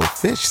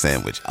Filet-O-Fish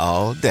Sandwich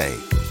all day.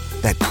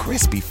 That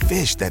crispy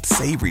fish, that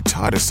savory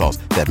tartar sauce,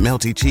 that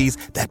melty cheese,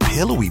 that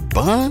pillowy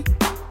bun.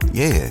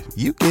 Yeah,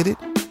 you get it.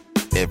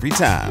 Every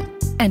time.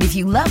 And if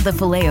you love the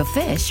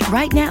Filet-O-Fish,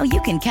 right now you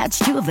can catch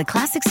 2 of the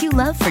classics you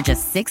love for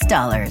just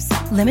 $6.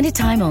 Limited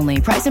time only.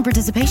 Price and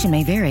participation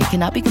may vary.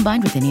 Cannot be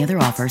combined with any other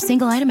offer.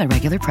 Single item at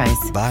regular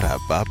price.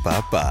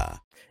 Ba-da-ba-ba-ba.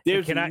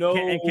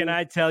 Can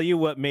I tell you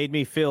what made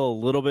me feel a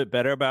little bit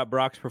better about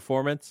Brock's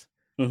performance?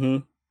 Mm-hmm.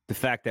 The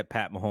fact that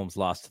Pat Mahomes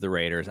lost to the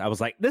Raiders. I was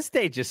like, this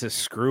day just is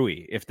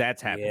screwy if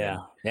that's happening.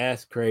 Yeah,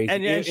 that's crazy.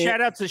 And shout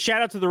out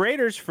to the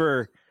Raiders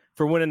for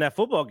winning that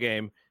football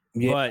game.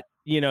 Yeah. But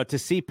to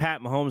see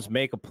Pat Mahomes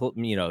make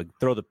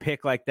throw the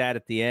pick like that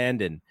at the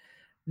end, and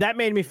that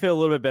made me feel a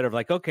little bit better. Of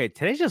like, okay,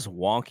 today's just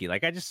wonky.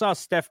 Like I just saw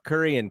Steph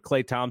Curry and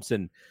Klay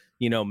Thompson,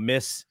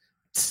 miss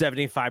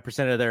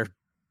 75% of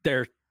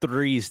their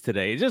threes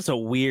today. It's just a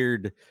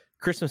weird.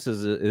 Christmas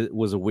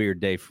was a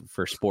weird day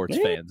for sports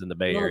fans in the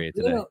Bay Area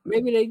today.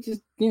 Maybe they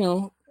just,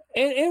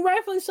 and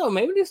rightfully so.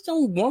 Maybe they just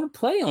don't want to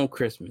play on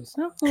Christmas.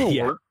 I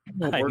know.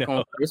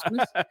 On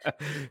Christmas.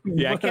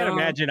 Yeah, I can't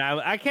imagine.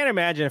 I can't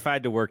imagine if I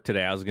had to work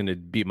today, I was going to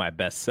be my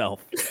best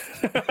self.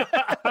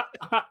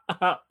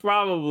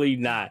 Probably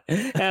not.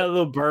 Had a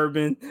little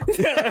bourbon.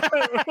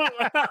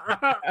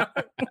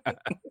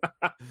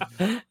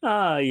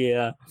 Oh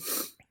yeah.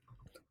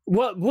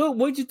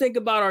 What'd you think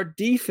about our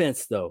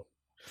defense though?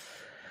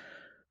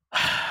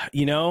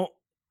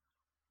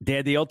 They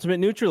had the ultimate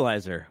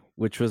neutralizer,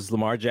 which was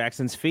Lamar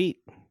Jackson's feet.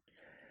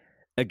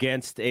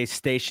 Against a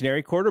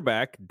stationary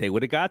quarterback, they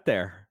would have got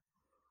there.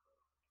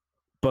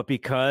 But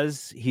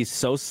because he's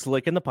so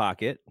slick in the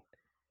pocket,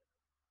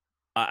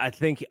 I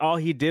think all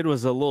he did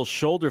was a little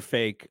shoulder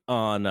fake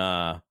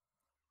on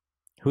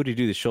who did he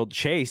do the shoulder?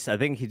 Chase. I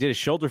think he did a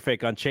shoulder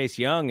fake on Chase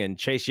Young, and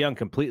Chase Young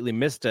completely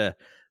missed a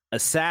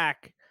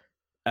sack.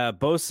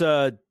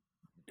 Bosa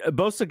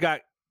got.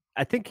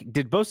 I think,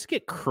 did Bosa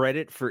get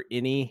credit for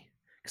any?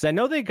 Because I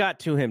know they got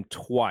to him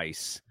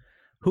twice.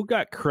 Who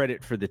got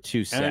credit for the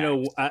 2 sacks? I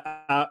know.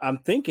 I'm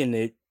thinking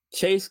that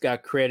Chase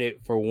got credit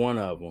for one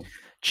of them.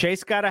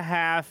 Chase got a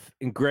half,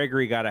 and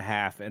Gregory got a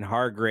half, and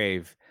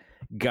Hargrave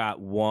got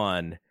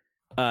one.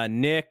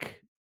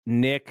 Nick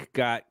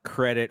got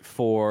credit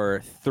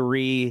for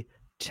 3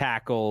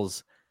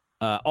 tackles,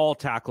 all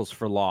tackles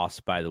for loss,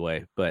 by the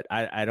way. But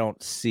I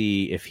don't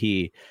see if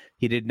he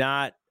did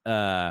not.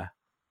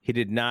 He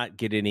did not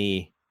get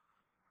anything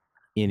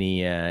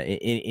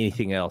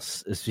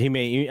else. He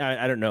may.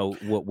 I don't know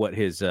what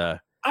his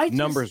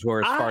numbers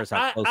were as far as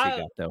how close he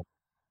got, though.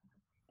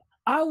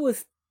 I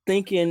was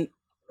thinking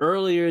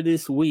earlier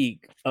this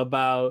week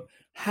about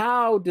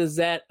how does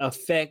that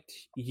affect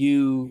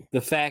you?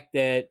 The fact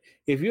that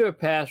if you're a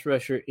pass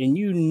rusher and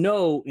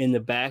in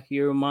the back of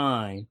your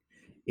mind,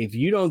 if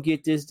you don't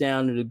get this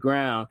down to the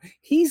ground,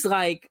 he's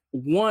like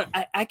one.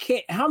 I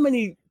can't. How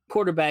many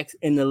quarterbacks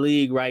in the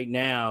league right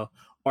now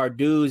are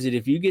dudes that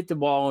if you get the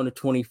ball on the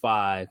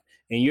 25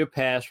 and you're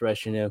pass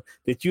rushing him,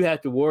 that you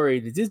have to worry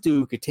that this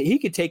dude could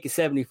take a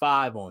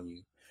 75 on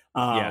you.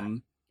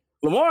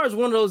 Lamar is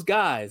one of those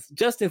guys.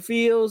 Justin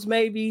Fields,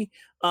 maybe.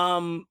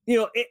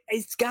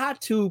 It's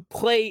got to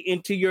play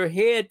into your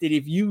head that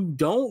if you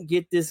don't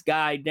get this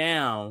guy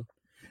down,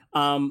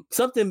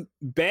 something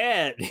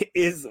bad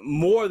is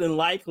more than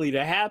likely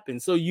to happen.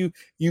 So you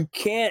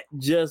can't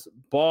just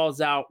balls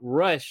out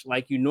rush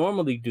like you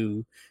normally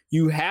do.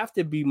 You have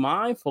to be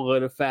mindful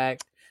of the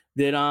fact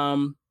that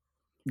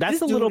that's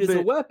this a little dude bit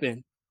is a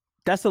weapon.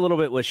 That's a little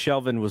bit what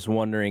Shelvin was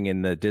wondering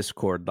in the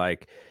Discord,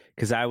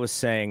 because I was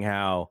saying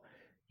how,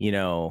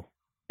 it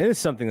is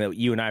something that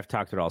you and I have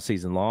talked about all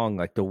season long,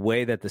 like the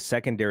way that the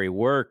secondary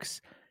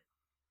works,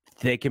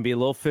 they can be a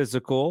little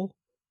physical,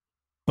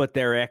 but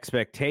their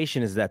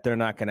expectation is that they're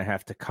not going to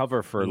have to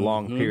cover for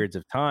long periods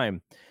of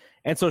time.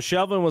 And so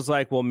Shelvin was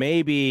like, well,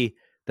 maybe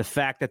the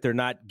fact that they're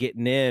not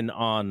getting in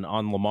on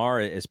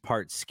Lamar is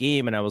part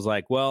scheme. And I was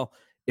like, well,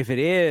 if it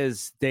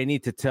is, they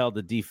need to tell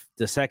the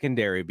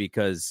secondary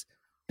because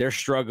they're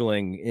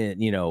struggling,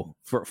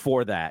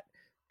 for that.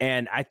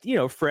 And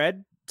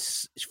Fred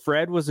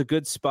was a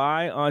good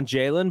spy on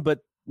Jalen, but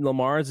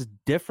Lamar is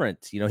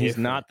different. He's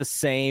not the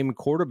same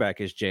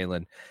quarterback as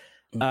Jalen.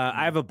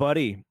 I have a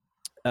buddy,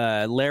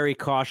 Larry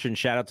Caution.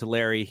 Shout out to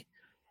Larry.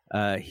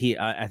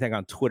 I think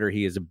on Twitter,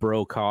 he is a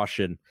bro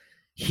Caution.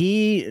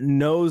 He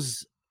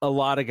knows a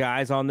lot of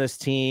guys on this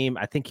team.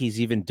 I think he's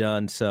even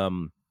done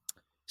some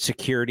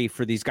security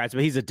for these guys,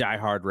 but he's a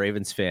diehard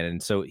Ravens fan.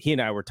 And so he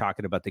and I were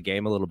talking about the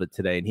game a little bit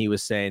today, and he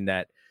was saying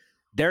that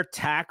their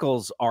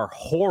tackles are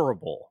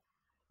horrible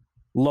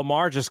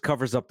Lamar just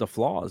covers up the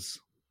flaws.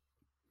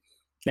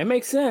 That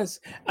makes sense.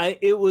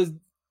 It was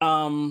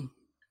an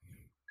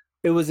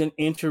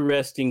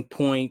interesting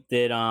point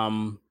that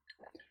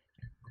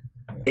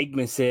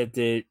Aikman said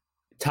that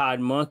Todd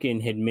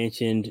Monken had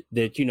mentioned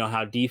that,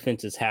 how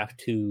defenses have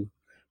to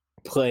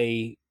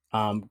play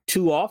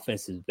two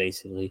offenses,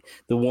 basically.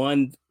 The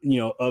one,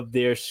 of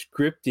their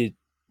scripted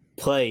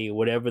play,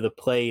 whatever the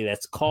play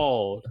that's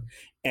called,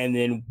 and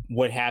then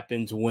what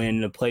happens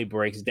when the play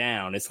breaks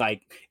down. It's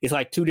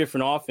like two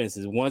different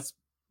offenses. Once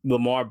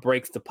Lamar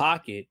breaks the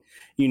pocket,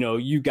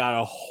 you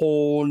got a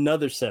whole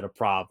nother set of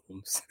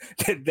problems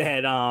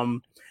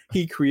that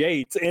he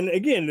creates. And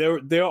again,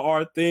 there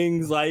are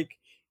things like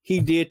he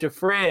did to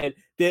Fred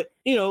that,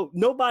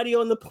 nobody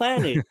on the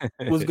planet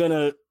was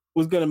gonna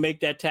make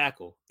that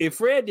tackle. If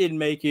Fred didn't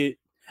make it,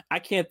 I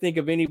can't think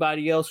of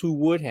anybody else who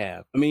would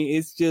have. I mean,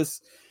 it's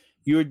just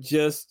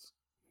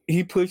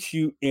he puts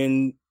you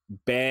in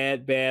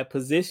bad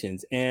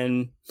positions,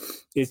 and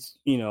it's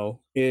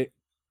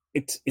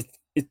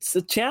it's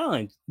a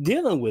challenge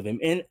dealing with him.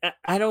 And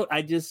I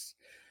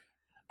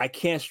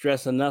can't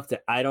stress enough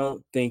that I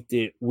don't think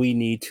that we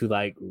need to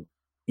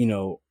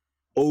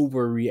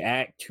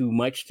overreact too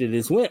much to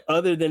this win,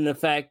 other than the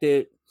fact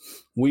that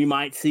we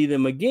might see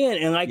them again.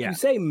 And you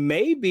say,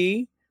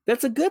 maybe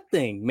that's a good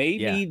thing.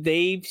 Maybe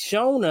they've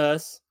shown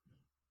us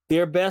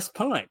their best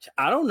punch.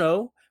 I don't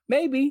know.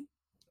 Maybe.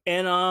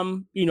 And,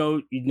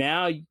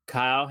 now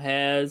Kyle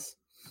has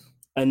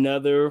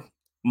another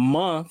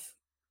month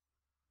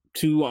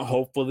to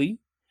hopefully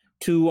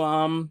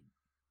go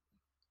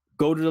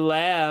to the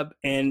lab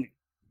and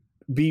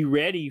be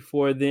ready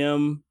for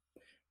them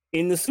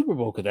in the Super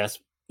Bowl. Cause that's,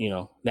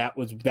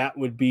 that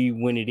would be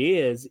when it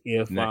is,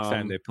 if next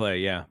time they play.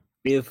 Yeah.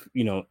 If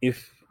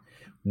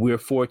we're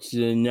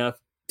fortunate enough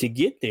to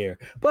get there.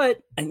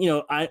 But,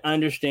 I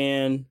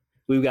understand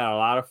we've got a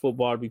lot of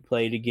football to be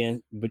played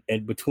again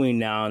between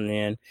now and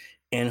then.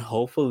 And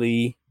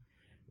hopefully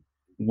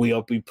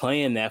we'll be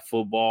playing that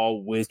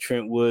football with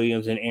Trent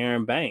Williams and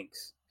Aaron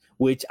Banks,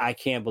 which I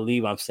can't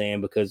believe I'm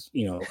saying, because,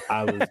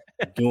 I was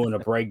doing a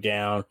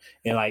breakdown,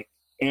 and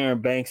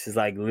Aaron Banks has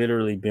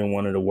literally been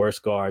one of the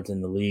worst guards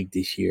in the league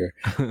this year.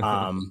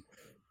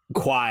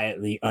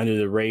 Quietly under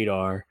the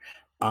radar.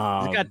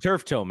 He's got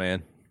turf toe,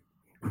 man.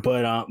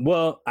 But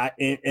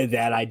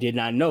that I did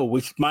not know,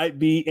 which might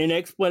be an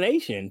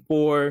explanation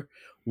for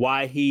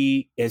why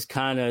he has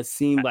kind of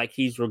seemed like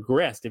he's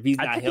regressed. If he's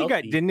not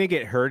healthy, didn't he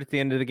get hurt at the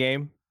end of the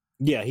game?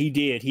 Yeah, he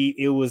did.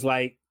 It was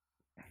I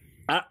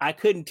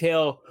couldn't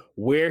tell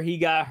where he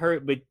got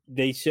hurt, but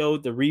they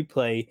showed the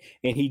replay,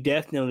 and he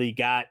definitely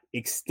got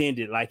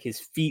extended, like his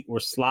feet were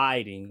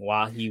sliding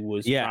while he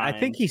was. Yeah, I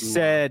think he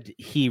said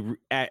he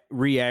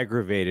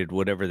re-aggravated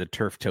whatever the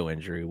turf toe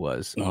injury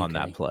was on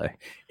that play.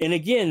 And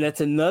again,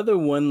 that's another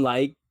one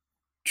like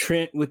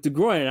Trent with the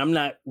groin. And I'm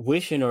not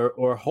wishing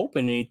or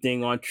hoping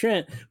anything on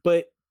Trent,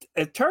 but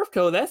a turf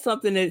toe, that's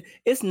something that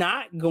it's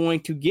not going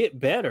to get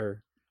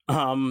better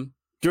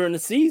during the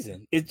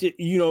season. It's just,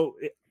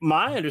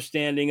 my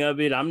understanding of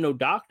it, I'm no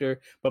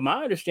doctor, but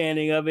my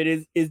understanding of it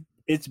is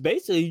it's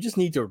basically you just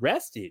need to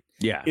rest it.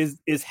 Yeah.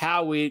 Is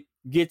how it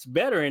gets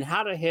better. And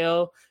how the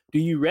hell do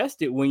you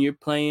rest it when you're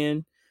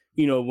playing,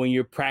 when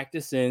you're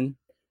practicing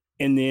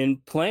and then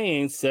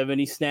playing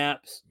 70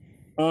 snaps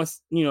on,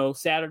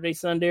 Saturday,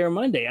 Sunday, or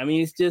Monday? I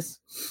mean, it's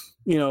just,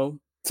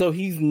 so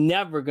he's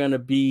never going to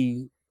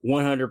be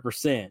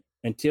 100%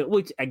 until,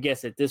 which I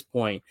guess at this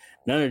point,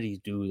 none of these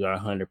dudes are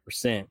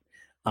 100%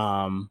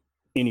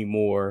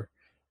 anymore.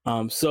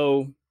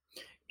 So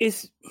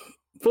it's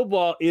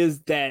football is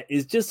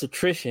just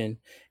attrition.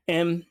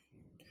 And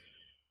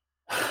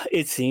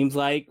it seems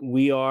like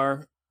we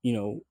are,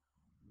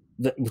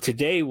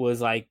 today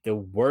was like the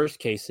worst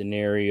case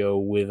scenario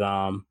with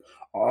our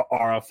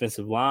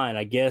offensive line.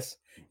 I guess,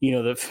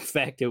 the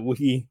fact that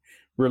we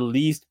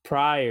released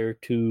Pryor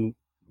to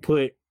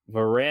put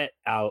Verrett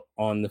out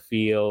on the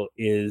field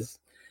is,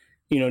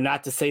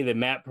 not to say that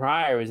Matt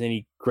Pryor is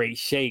any great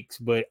shakes,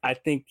 but I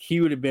think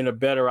he would have been a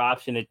better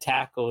option to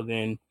tackle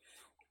than,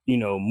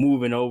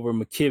 moving over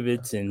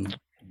McKivitz and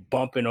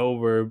bumping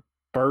over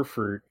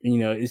Burford.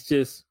 It's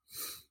just,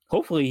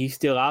 hopefully he's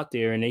still out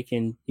there and they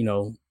can,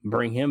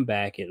 bring him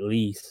back at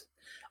least.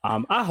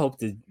 I hope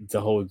that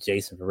the whole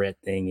Jason Verrett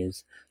thing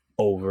is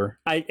over.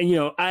 If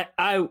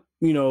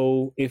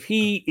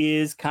he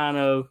is kind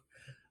of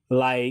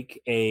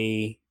like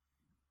a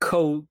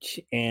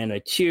coach and a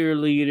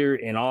cheerleader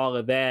and all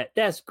of that,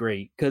 that's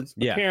great, because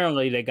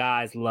apparently the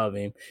guys love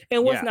him.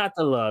 And what's not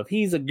to love?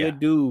 He's a good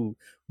dude.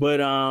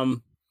 But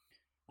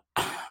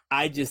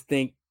I just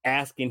think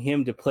asking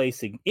him to play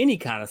any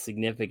kind of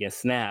significant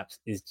snaps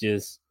is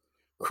just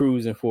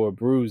cruising for a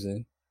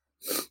bruising.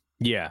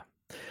 Yeah.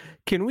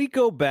 Can we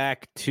go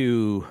back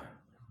to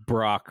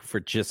Brock for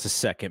just a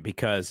second?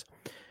 Because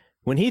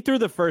when he threw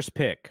the first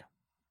pick,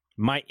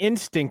 my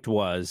instinct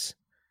was,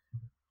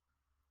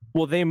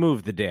 well, they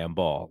moved the damn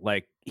ball.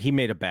 Like, he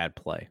made a bad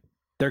play.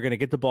 They're going to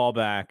get the ball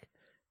back.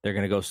 They're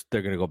going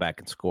to go back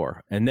and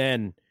score. And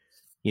then,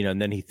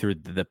 and then he threw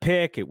the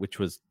pick, which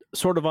was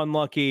sort of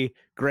unlucky,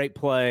 great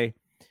play,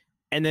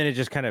 and then it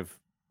just kind of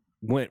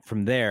went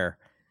from there.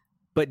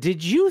 But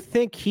did you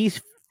think he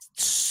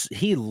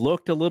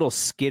looked a little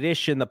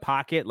skittish in the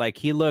pocket? Like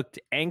he looked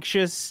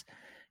anxious,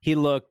 he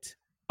looked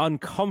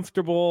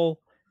uncomfortable.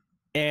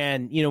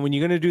 And, when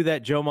you're going to do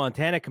that Joe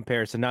Montana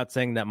comparison, not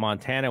saying that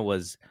Montana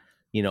was,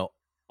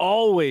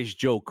 always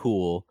Joe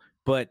Cool,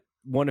 but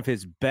one of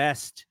his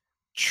best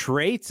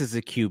traits as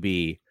a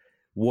QB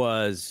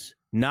was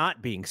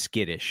not being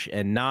skittish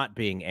and not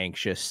being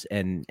anxious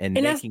and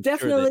that's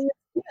definitely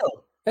a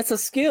skill. That's a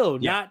skill,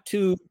 not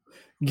to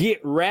get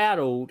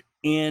rattled.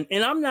 And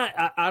I'm not,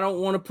 I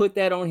don't want to put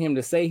that on him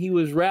to say he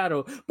was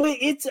rattled, but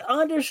it's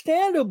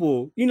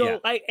understandable.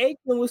 Like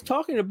Aikman was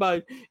talking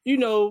about,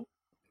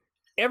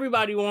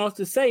 everybody wants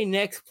to say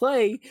next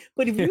play,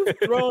 but if you've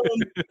thrown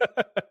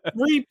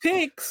 3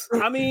 picks,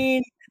 I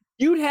mean,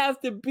 you'd have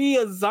to be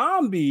a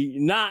zombie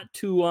not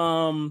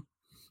to,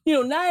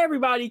 not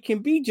everybody can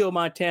be Joe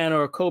Montana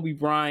or Kobe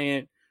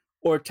Bryant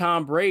or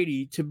Tom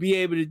Brady to be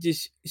able to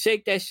just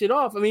shake that shit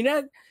off. I mean,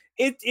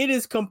 it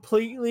is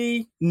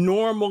completely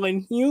normal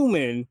and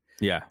human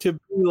to be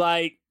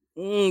like,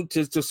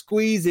 just to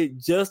squeeze it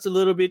just a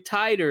little bit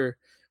tighter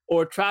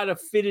or try to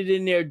fit it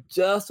in there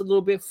just a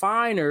little bit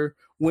finer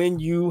when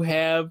you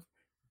have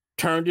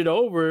turned it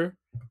over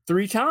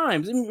 3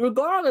 times. And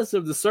regardless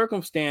of the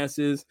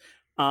circumstances,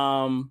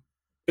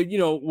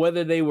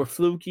 whether they were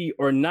fluky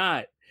or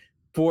not,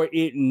 for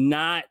it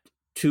not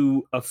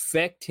to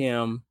affect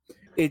him,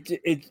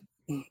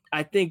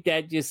 I think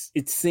that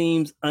it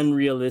seems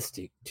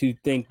unrealistic to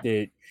think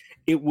that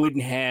it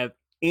wouldn't have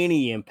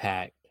any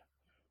impact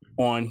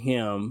on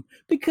him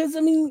because,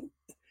 I mean,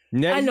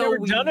 I know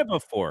we've done it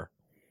before.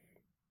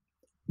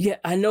 Yeah,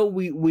 I know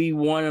we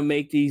want to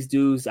make these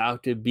dudes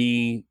out to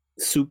be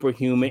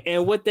superhuman,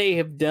 and what they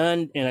have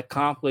done and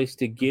accomplished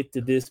to get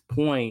to this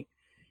point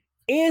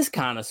is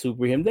kind of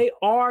superhuman. They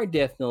are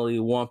definitely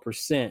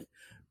 1%.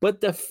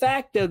 But the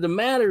fact of the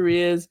matter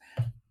is,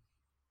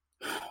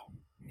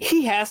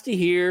 he has to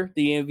hear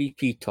the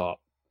MVP talk.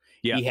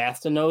 Yeah. He has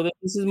to know that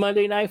this is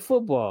Monday Night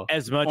Football.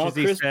 As much as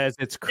he says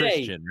it's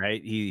Christian,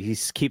 right? He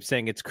keeps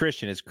saying it's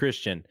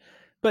Christian.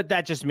 But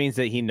that just means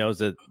that he knows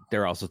that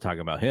they're also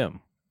talking about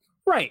him.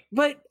 Right.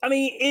 But, I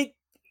mean,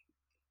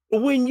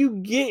 when you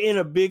get in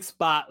a big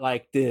spot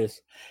like this,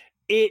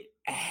 it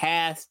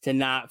has to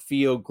not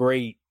feel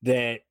great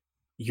that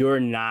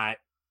you're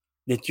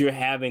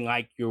having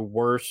like your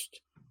worst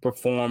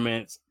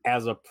performance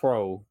as a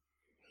pro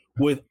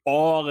with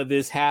all of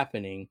this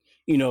happening,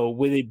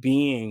 with it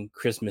being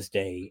Christmas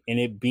Day and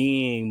it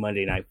being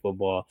Monday Night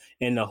Football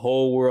and the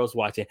whole world's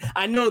watching.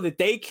 I know that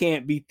they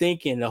can't be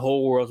thinking the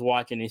whole world's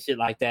watching and shit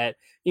like that.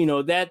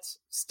 That's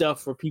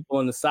stuff for people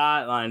on the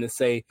sideline to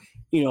say,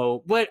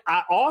 but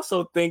I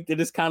also think that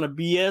it's kind of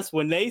BS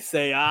when they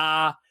say,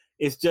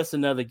 it's just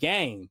another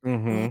game.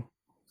 Mm-hmm.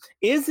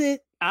 Is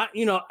it?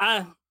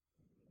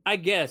 I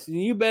guess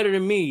you better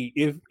than me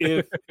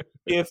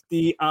if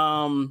the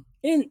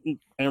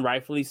and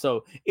rightfully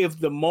so, if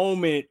the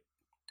moment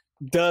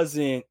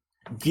doesn't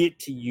get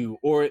to you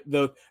or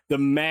the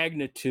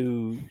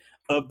magnitude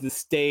of the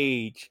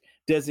stage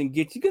doesn't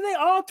get you, because they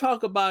all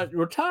talk about,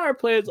 retired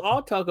players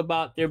all talk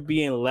about there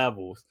being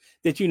levels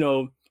that,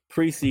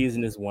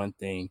 preseason is one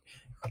thing,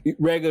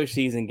 regular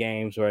season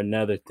games are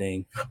another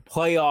thing,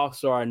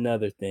 playoffs are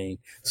another thing,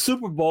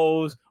 Super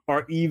Bowls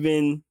are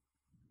even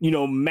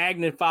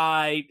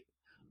magnified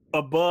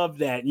above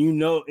that,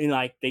 and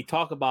like they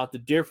talk about the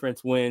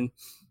difference when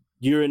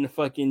you're in the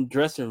fucking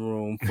dressing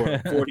room for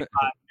 45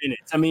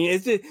 minutes. I mean,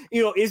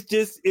 it's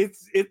just,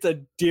 it's a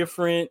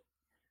different,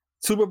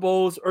 Super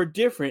Bowls are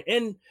different.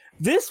 And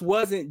this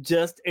wasn't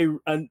just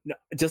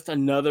just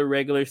another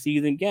regular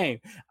season game.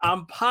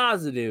 I'm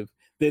positive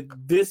that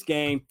this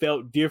game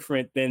felt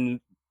different than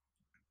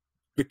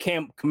the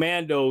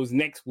Commandos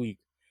next week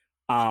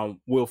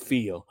will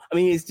feel. I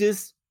mean,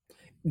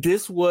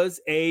 this was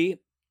a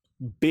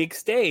big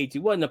stage. It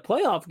wasn't a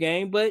playoff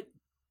game, but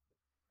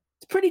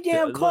it's pretty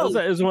damn close.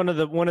 It was one of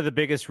the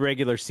biggest late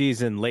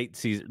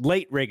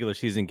regular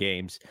season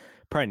games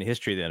probably in the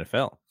history of the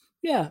NFL.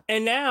 Yeah,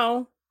 and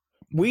now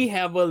we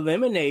have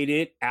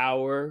eliminated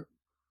our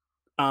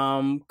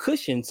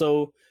cushion.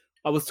 So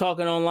I was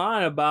talking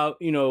online about,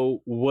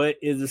 what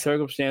is the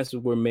circumstances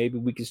where maybe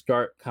we can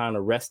start kind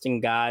of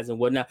resting guys and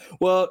whatnot.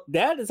 Well,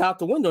 that is out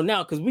the window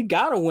now because we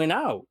got to win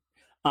out.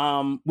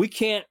 We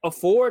can't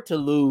afford to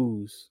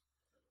lose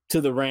to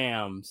the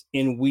Rams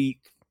in week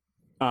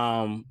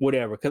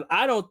whatever, because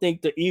I don't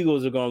think the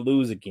Eagles are going to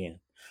lose again.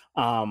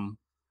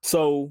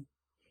 So,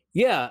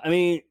 yeah, I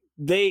mean,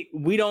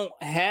 we don't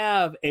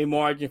have a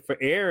margin for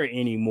error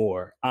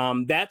anymore.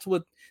 That's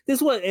what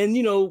this was. And,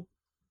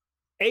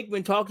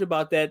 Aikman talked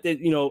about that,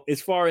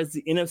 as far as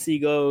the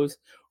NFC goes,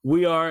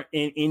 we aren't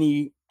in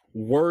any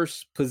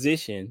worse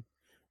position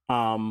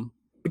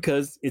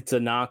because it's a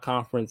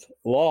non-conference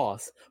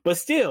loss. But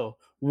still,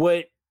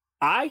 what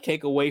I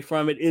take away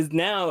from it is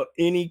now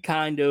any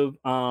kind of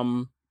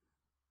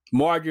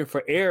margin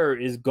for error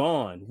is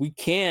gone.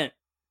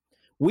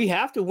 We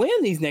have to win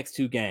these next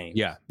 2 games.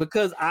 Yeah.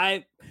 Because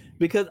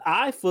because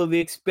I fully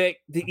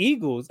expect the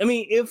Eagles. I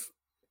mean, if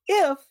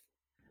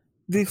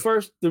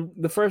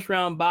the first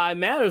round bye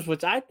matters,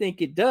 which I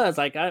think it does,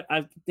 like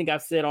I think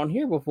I've said on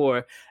here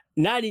before,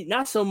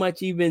 not so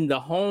much even the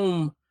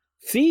home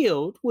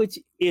field, which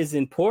is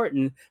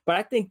important, but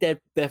I think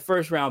that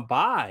first round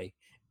bye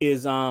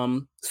is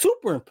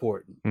super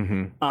important.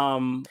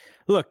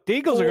 Look, the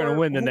Eagles are going to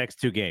win the next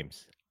 2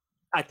 games.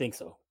 I think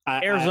so.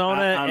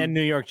 Arizona and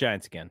New York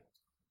Giants again.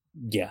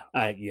 Yeah,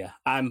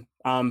 I'm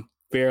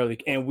fairly,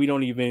 and we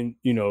don't even,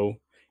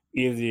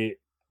 is it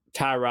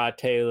Tyrod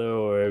Taylor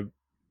or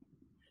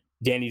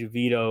Danny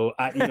DeVito?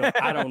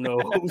 I don't know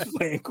who's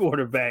playing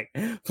quarterback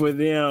for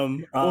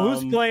them. Well,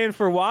 who's playing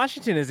for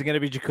Washington? Is it going to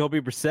be Jacoby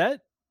Brissett?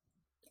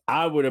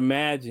 I would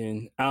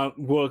imagine.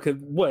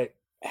 Because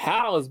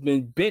Hal has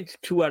been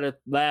benched 2 out of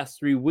the last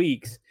 3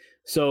 weeks,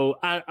 so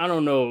I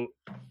don't know.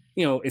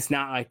 It's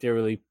not like they're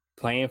really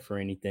playing for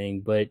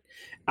anything, but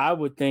I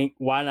would think,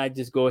 why not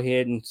just go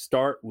ahead and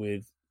start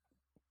with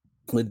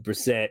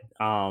Brissett?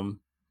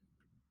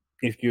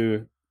 If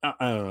you're, I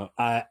don't know.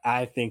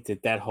 I think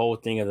that whole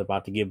thing is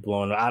about to get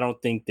blown up. I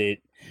don't think that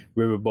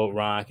Riverboat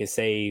Ron can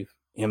save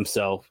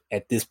himself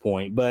at this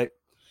point, but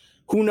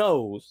who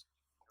knows?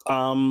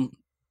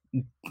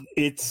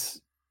 It's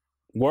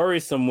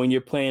worrisome when you're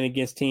playing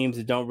against teams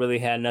that don't really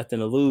have nothing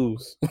to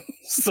lose.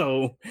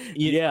 So,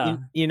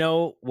 you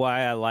know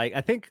why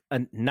I think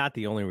not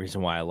the only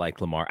reason why I like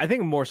Lamar. I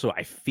think more so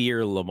I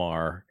fear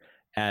Lamar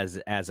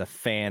as a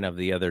fan of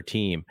the other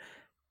team.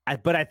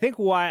 But I think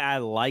why I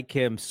like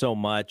him so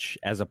much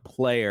as a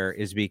player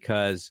is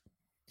because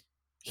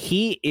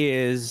he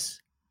is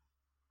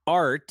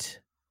art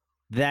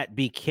that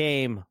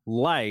became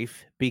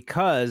life,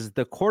 because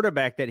the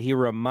quarterback that he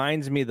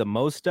reminds me the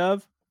most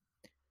of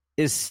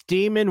is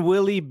Steamin'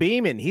 Willie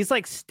Beeman. He's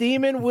like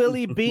Steamin'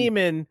 Willie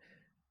Beeman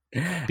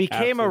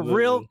became a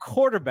real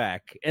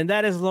quarterback, and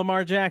that is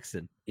Lamar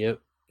Jackson. Yep,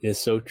 it's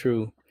so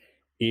true.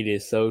 It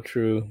is so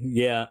true.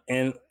 Yeah,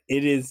 and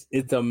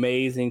it's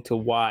amazing to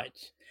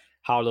watch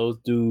how those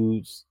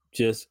dudes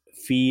just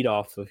feed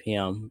off of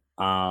him.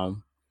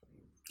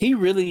 He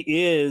really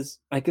is,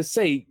 like I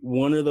say,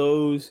 one of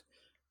those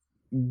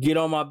get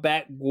on my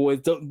back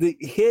boys.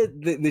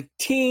 The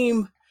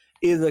team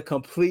is a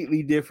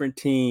completely different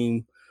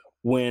team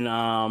when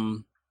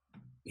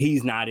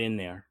he's not in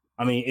there.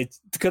 I mean, it's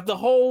because the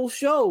whole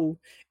show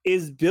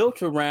is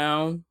built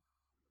around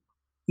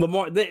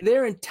Lamar.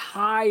 Their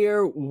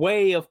entire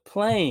way of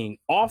playing,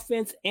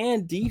 offense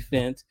and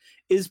defense,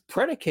 is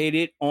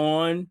predicated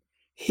on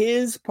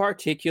his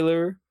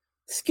particular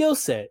skill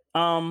set.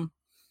 And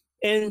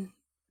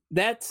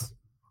that's,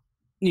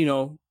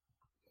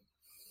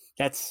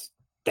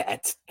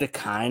 that's the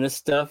kind of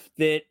stuff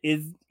that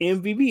is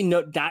MVP.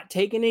 Not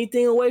taking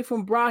anything away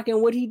from Brock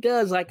and what he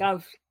does. Like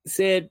I've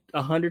said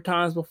 100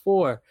 times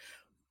before,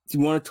 if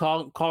you want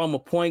to call him a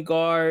point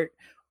guard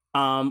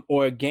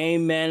or a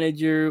game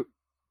manager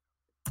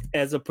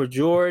as a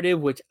pejorative,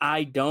 which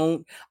I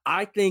don't.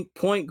 I think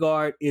point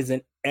guard is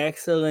an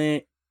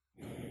excellent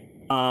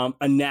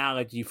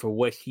analogy for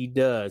what he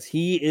does.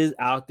 He is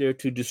out there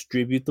to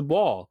distribute the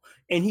ball,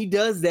 and he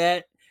does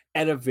that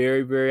at a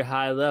very, very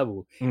high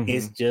level.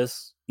 It's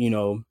just,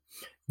 the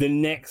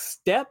next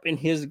step in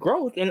his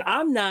growth. And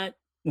I'm not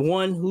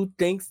one who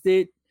thinks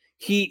that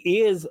he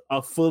is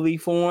a fully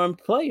formed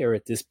player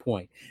at this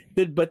point.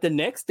 But the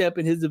next step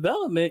in his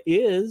development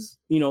is,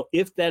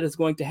 if that is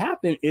going to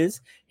happen, is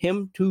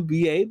him to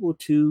be able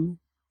to,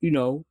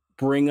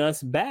 bring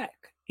us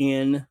back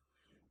in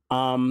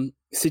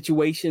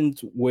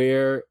situations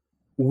where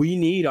we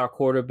need our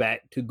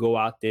quarterback to go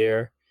out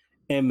there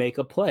and make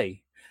a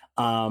play.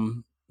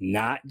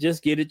 Not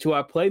just get it to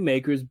our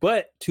playmakers,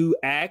 but to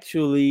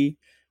actually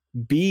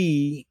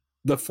be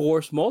the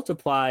force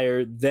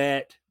multiplier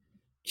that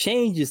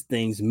changes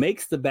things,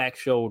 makes the back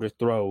shoulder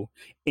throw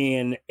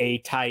in a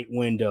tight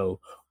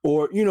window,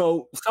 or,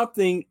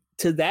 something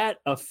to that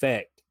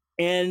effect.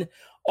 And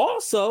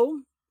also,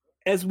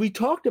 as we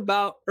talked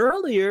about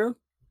earlier,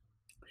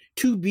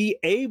 to be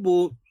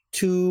able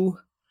to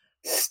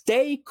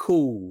stay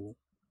cool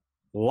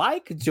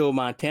like Joe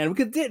Montana,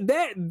 because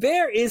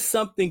there is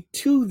something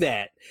to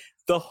that.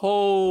 The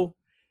whole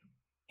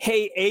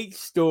Hey H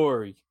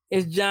story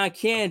is John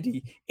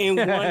Candy in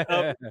one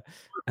of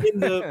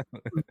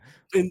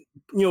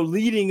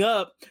leading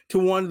up to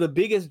one of the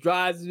biggest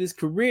drives of his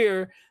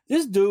career.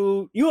 This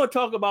dude, you want to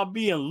talk about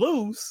being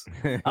loose?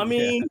 I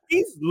mean,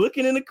 he's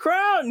looking in the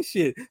crowd and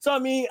shit. So I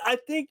mean, I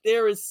think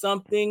there is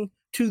something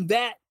to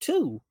that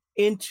too,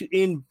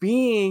 in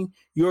being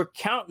your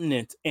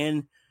countenance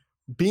and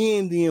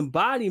being the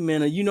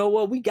embodiment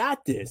of, we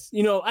got this.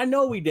 I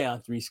know we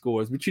down 3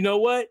 scores, but you know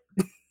what?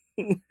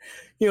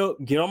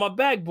 Get on my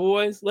back,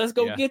 boys. Let's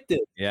go get this.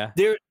 Yeah.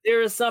 There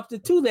is something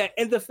to that.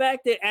 And the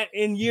fact that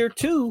in year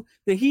 2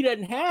 that he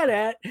doesn't have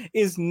that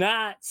is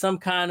not some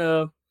kind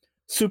of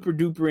super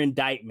duper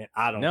indictment.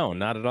 I don't know.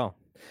 Not at all.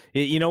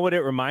 You know what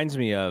it reminds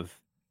me of?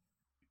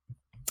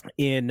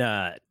 In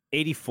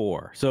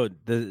 84. So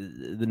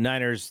the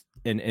Niners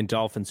and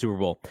Dolphins Super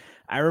Bowl.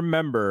 I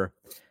remember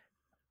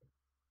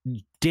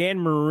Dan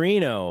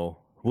Marino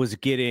was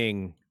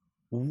getting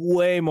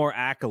way more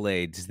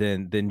accolades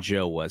than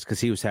Joe was because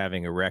he was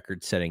having a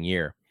record-setting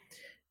year.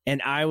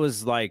 And I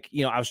was like,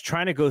 I was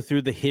trying to go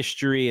through the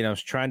history and I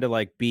was trying to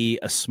like be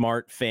a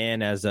smart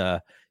fan as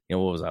a, what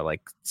was I,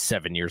 like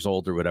 7 years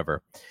old or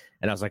whatever.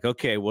 And I was like,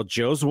 okay, well,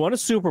 Joe's won a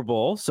Super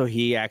Bowl, so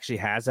he actually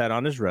has that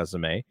on his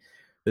resume.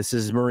 This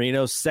is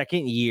Marino's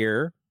second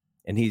year,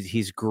 and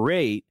he's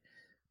great,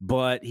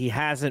 but he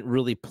hasn't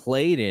really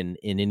played in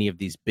any of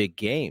these big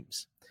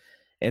games.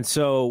 And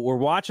so we're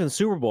watching the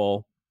Super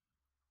Bowl,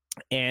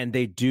 and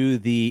they do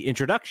the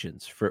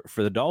introductions for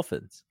the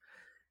Dolphins.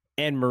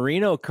 And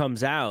Marino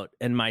comes out,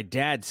 and my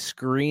dad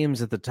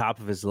screams at the top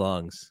of his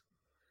lungs,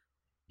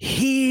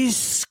 "He's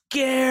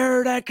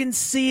scared. I can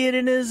see it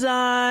in his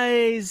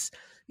eyes.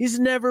 He's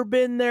never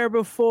been there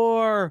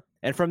before."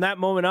 And from that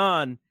moment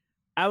on,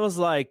 I was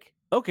like,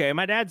 okay,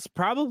 my dad's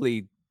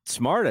probably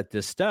smart at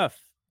this stuff.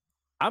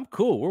 I'm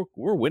cool.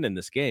 We're winning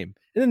this game.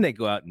 And then they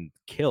go out and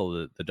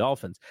kill the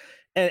Dolphins.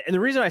 And the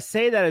reason I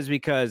say that is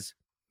because,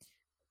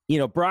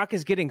 Brock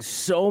is getting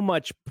so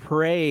much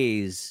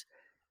praise.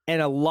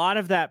 And a lot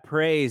of that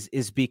praise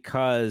is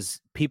because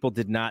people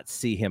did not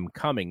see him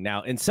coming.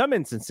 Now, in some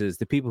instances,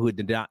 the people who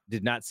did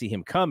not see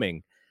him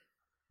coming,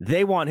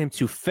 they want him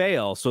to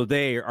fail, so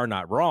they are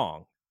not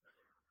wrong.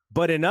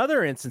 But in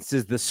other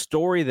instances, the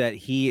story that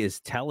he is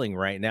telling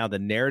right now, the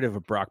narrative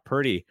of Brock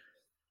Purdy,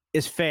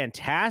 is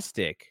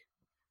fantastic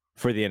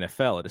for the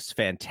NFL. It is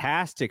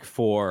fantastic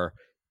for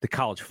the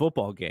college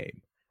football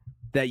game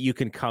that you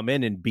can come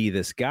in and be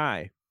this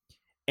guy.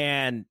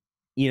 And,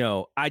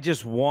 I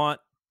just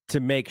want to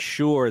make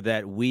sure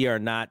that we are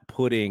not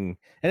putting,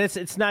 and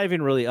it's not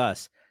even really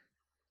us.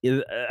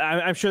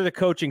 I'm sure the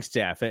coaching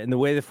staff and the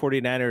way the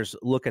 49ers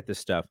look at this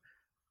stuff,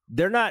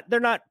 they're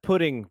not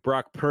putting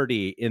Brock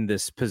Purdy in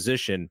this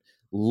position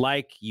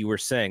like you were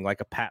saying,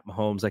 like a Pat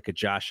Mahomes, like a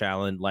Josh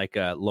Allen, like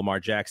a Lamar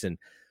Jackson.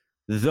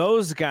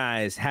 Those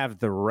guys have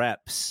the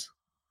reps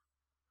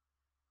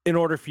in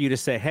order for you to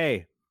say,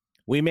 hey,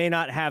 we may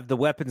not have the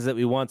weapons that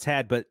we once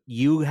had, but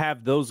you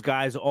have those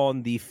guys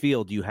on the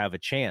field. You have a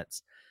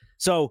chance.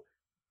 So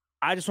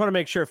I just want to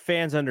make sure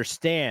fans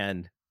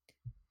understand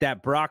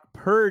that Brock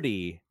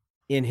Purdy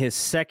in his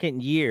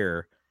second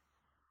year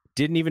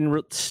didn't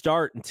even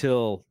start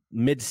until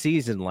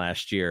mid-season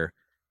last year.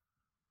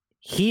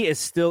 He is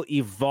still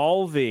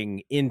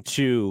evolving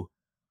into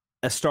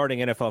a starting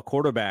NFL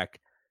quarterback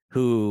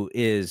who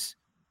is,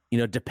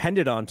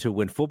 depended on to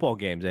win football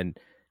games. And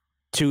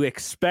to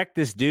expect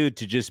this dude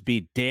to just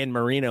be Dan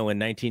Marino in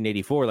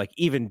 1984, like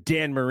even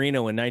Dan Marino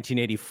in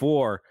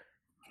 1984,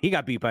 he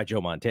got beat by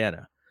Joe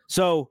Montana.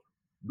 So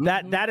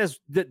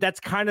that's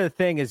kind of the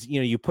thing is,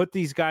 you put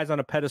these guys on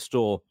a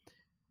pedestal,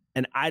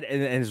 and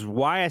is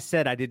why I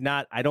said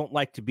I don't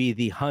like to be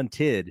the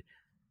hunted,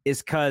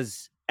 is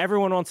because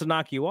everyone wants to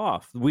knock you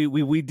off.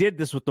 We did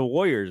this with the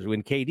Warriors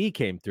when KD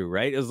came through,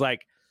 right? It was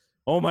like,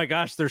 oh my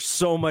gosh, there's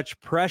so much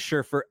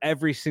pressure for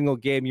every single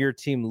game your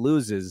team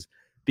loses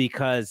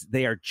because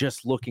they are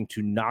just looking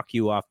to knock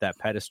you off that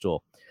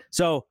pedestal.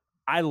 So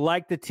I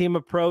like the team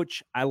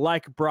approach. I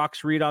like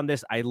Brock's read on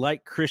this. I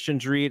like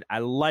Christian's read. I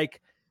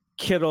like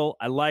Kittle.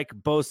 I like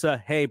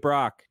Bosa. Hey,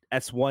 Brock,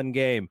 that's one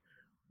game.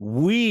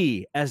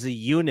 We as a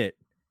unit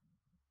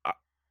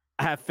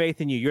have faith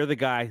in you. You're the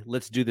guy.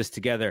 Let's do this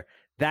together.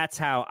 That's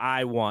how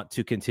I want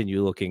to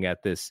continue looking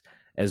at this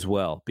as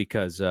well,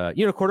 because,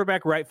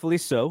 quarterback, rightfully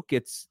so,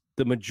 gets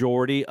the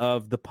majority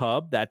of the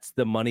pub. That's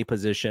the money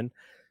position.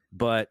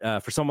 But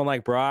for someone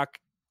like Brock,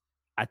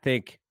 I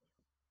think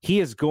he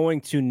is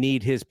going to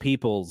need his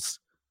peoples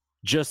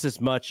just as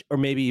much or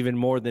maybe even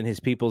more than his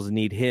peoples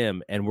need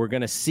him. And we're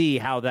going to see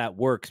how that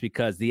works,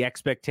 because the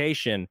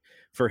expectation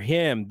for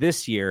him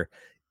this year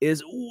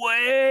is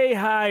way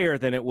higher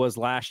than it was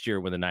last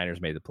year when the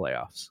Niners made the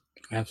playoffs.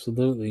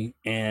 Absolutely.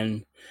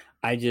 And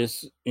I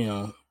just,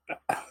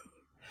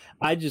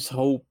 I just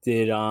hope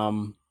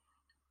that,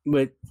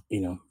 but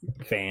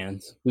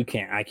fans,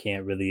 I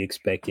can't really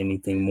expect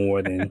anything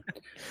more than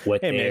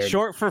what they're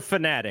short for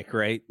fanatic,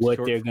 right? What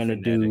short they're going to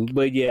do.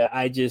 But yeah,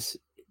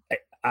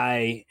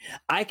 I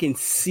can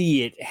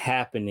see it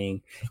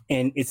happening,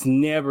 and it's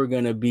never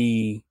going to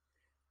be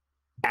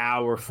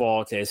our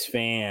fault as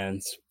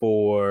fans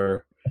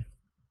for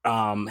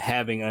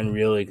having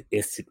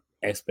unrealistic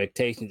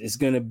expectations. It's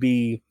going to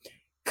be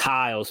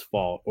Kyle's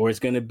fault, or it's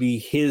going to be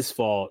his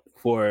fault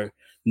for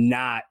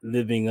not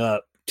living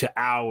up to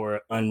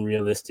our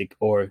unrealistic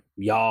or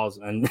y'all's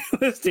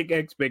unrealistic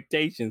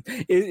expectations.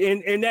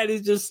 And that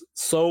is just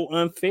so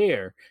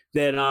unfair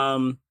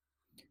that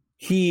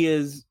he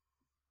is,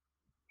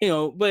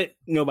 but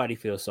nobody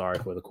feels sorry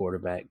for the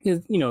quarterback,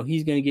 because,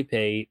 he's going to get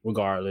paid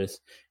regardless.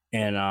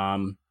 And,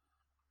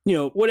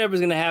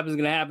 whatever's going to happen is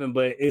going to happen,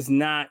 but it's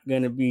not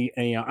going to be,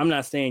 I'm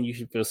not saying you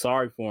should feel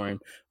sorry for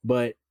him,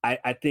 but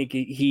I think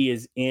he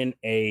is in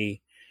a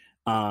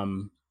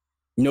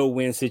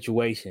no-win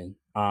situation.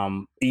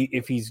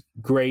 If he's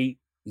great,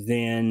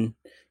 then,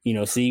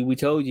 see, we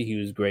told you he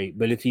was great.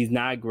 But if he's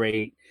not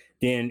great,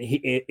 then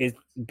it's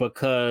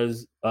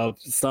because of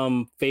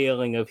some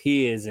failing of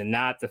his and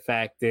not the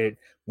fact that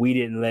we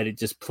didn't let it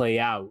just play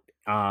out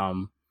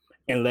and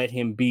let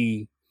him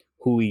be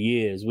who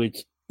he is,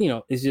 which,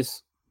 is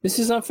just, this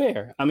is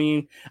unfair. I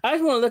mean, I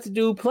just want to let the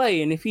dude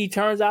play. And if he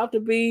turns out to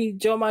be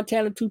Joe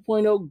Montana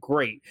 2.0,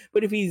 great.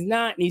 But if he's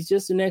not, and he's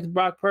just the next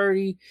Brock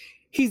Purdy,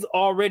 he's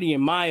already,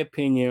 in my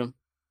opinion,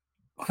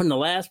 from the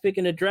last pick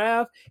in the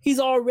draft, he's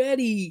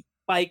already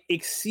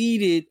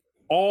exceeded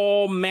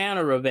all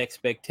manner of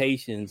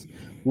expectations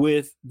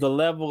with the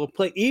level of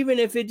play. Even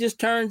if it just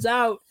turns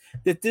out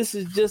that this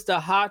is just a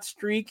hot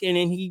streak and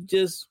then he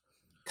just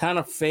kind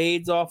of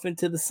fades off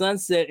into the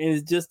sunset and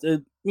is just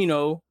a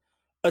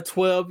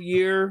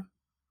 12-year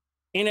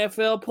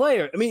NFL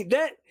player. I mean,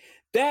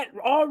 that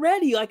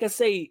already, like I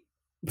say,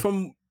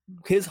 from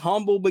his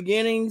humble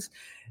beginnings,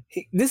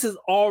 this has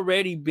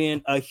already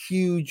been a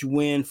huge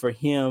win for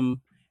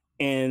him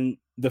and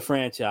the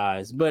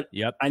franchise. But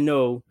I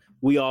know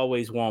we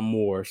always want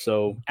more.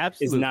 So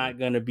absolutely, it's not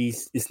going to be,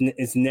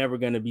 it's never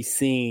going to be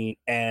seen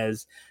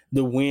as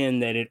the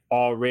win that it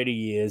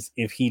already is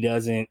if he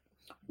doesn't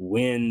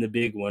win the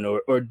big one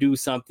or do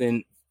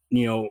something,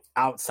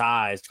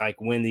 outsized,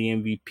 like win the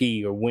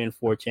MVP or win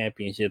 4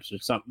 championships or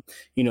something,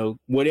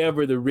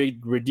 whatever the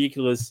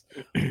ridiculous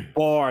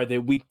bar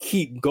that we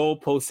keep,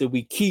 goalposts that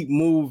we keep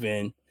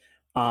moving.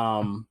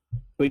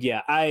 But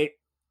yeah, I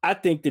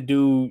think the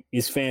dude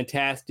is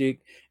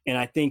fantastic, and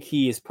I think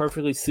he is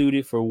perfectly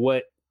suited for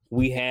what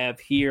we have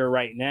here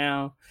right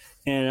now.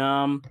 And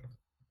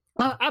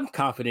I'm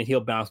confident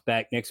he'll bounce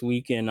back next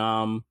week and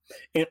on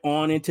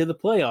into the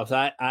playoffs.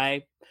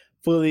 I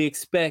fully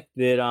expect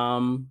that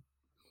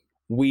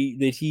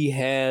that he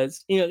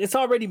has, it's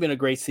already been a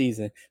great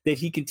season, that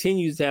he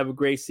continues to have a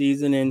great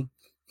season, and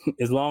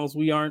as long as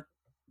we aren't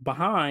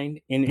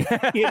behind in these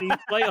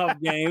playoff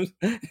games,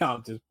 no,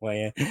 I'm just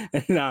playing.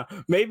 No,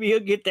 maybe he'll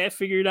get that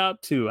figured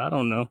out too. I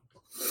don't know.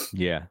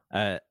 Yeah,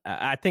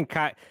 I think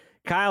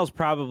Kyle's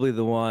probably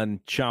the one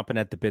chomping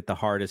at the bit the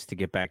hardest to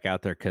get back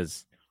out there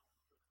because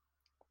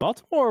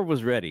Baltimore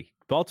was ready.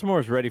 Baltimore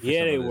was ready for some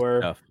of this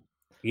stuff.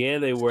 Yeah,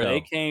 they were.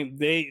 So.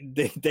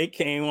 They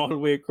came all the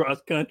way across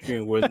country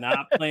and were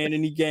not playing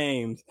any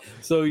games.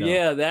 So no.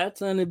 Yeah, that's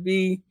gonna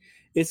be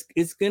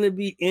it's gonna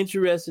be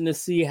interesting to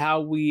see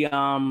how we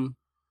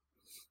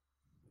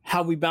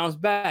bounce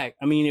back.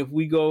 I mean, if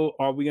we go,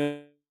 are we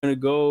gonna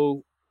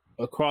go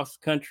across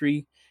the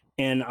country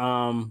and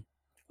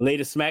lay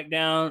the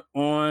smackdown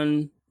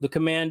on the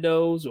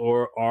Commandos,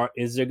 or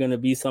is there gonna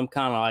be some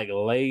kind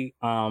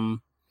of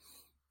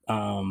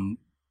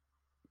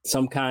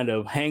some kind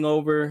of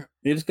hangover?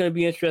 It's going to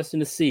be interesting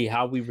to see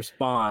how we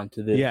respond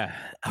to this. Yeah,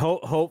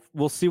 hope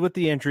we'll see what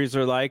the injuries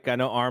are like. I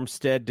know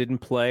Armstead didn't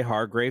play.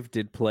 Hargrave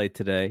did play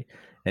today,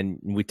 and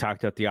we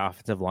talked about the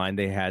offensive line.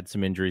 They had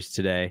some injuries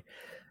today,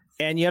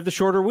 and you have the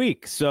shorter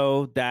week,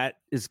 so that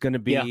is going to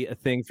be a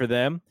thing for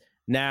them.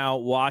 Now,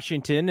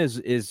 Washington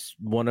is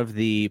one of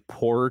the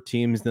poorer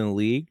teams in the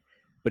league,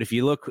 but if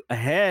you look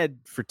ahead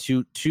for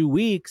two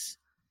weeks,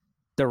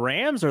 the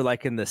Rams are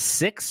in the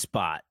 6th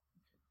spot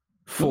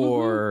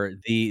for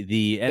the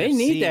they NFC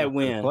need that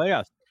win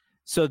playoffs.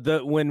 So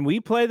when we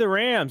play the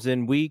Rams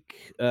in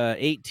week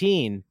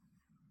 18,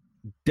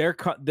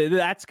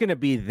 that's going to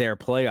be their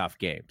playoff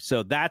game.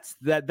 So that's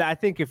that. I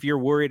think if you're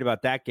worried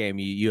about that game,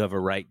 you have a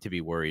right to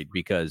be worried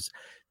because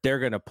they're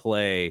going to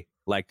play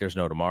like there's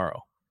no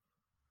tomorrow.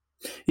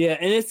 Yeah,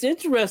 and it's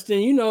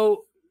interesting,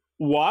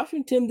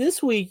 Washington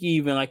this week,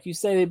 even like you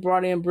say, they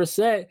brought in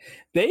Brissett.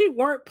 They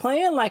weren't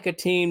playing like a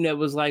team that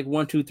was like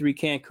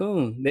 1-2-3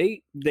 Cancun.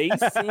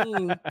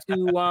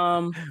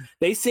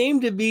 They seem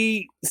to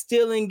be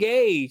still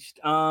engaged.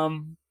 I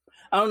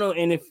don't know,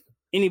 and if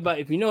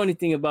you know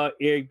anything about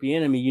Eric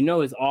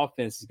Bieniemy, his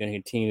offense is going to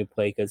continue to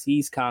play because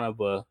he's kind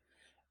of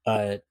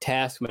a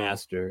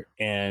taskmaster,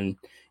 and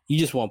you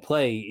just won't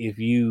play if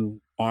you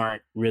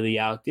aren't really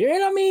out there.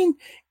 And I mean,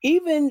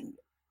 even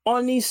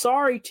on these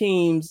sorry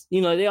teams,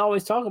 they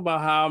always talk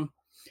about how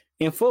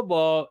in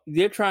football,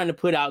 they're trying to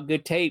put out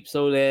good tape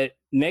so that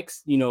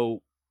next,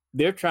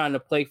 they're trying to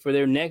play for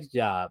their next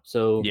job.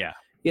 So,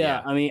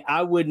 yeah. I mean,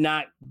 I would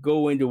not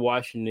go into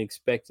Washington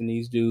expecting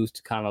these dudes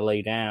to kind of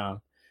lay down.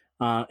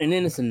 And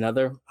then it's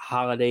another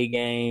holiday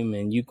game,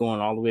 and you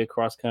going all the way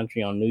across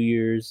country on New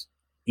Year's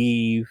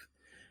Eve.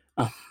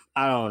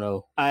 I don't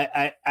know.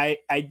 I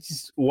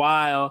just,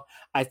 while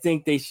I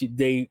think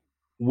they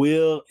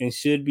will and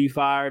should be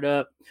fired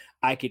up,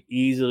 I could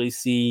easily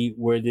see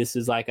where this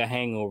is like a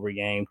hangover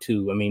game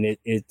too. I mean,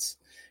 it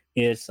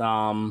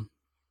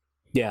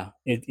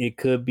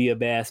could be a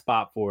bad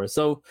spot for us.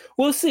 So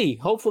we'll see.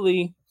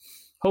 Hopefully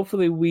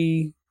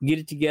we get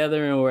it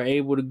together and we're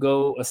able to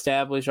go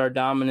establish our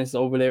dominance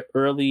over there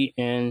early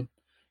and,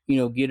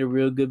 get a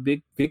real good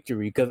big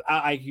victory. Because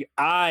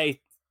I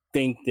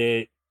think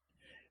that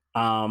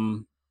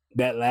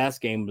that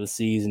last game of the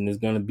season is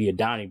going to be a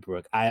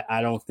Donnybrook.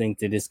 I don't think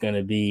that it's going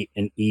to be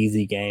an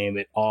easy game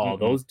at all.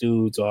 Mm-hmm. Those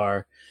dudes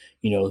are,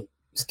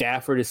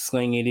 Stafford is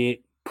slinging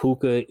it.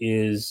 Puka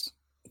is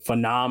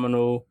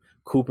phenomenal.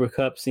 Cooper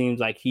Kupp seems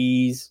like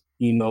he's,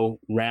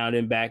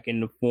 rounding back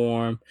into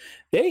form.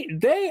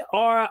 They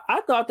are.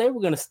 I thought they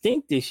were going to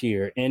stink this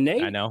year, and they,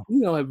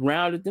 have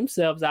rounded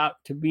themselves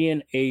out to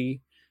being a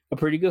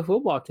pretty good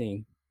football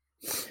team.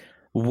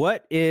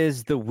 What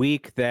is the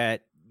week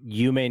that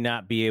you may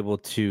not be able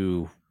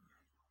to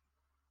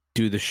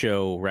do the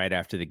show right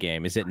after the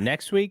game? Is it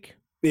next week?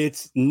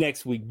 It's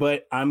next week,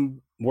 but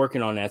I'm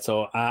working on that,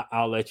 so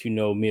I'll let you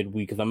know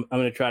midweek, because I'm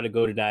going to try to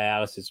go to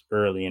dialysis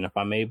early, and if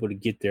I'm able to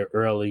get there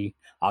early,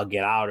 I'll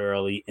get out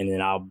early, and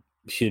then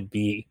should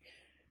be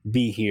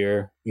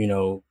here,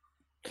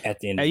 at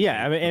the end. Of the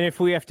I mean, and if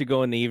we have to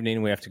go in the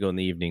evening, we have to go in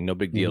the evening. No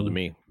big deal to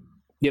me.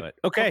 Yep. But,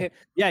 okay.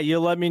 Yeah,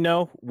 you'll let me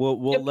know.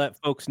 We'll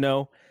let folks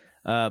know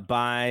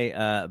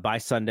by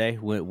Sunday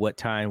what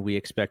time we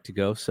expect to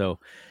go. So,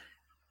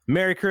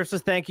 Merry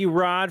Christmas. Thank you,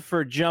 Rod,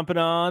 for jumping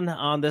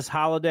on this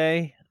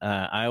holiday.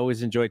 I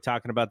always enjoy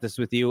talking about this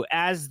with you.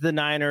 As the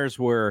Niners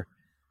were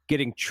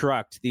getting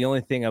trucked, the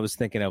only thing I was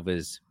thinking of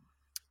is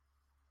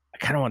I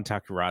kind of want to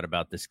talk to Rod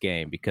about this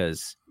game,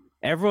 because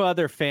every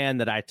other fan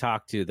that I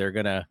talk to, they're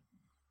going to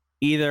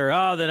either,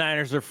 the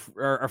Niners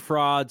are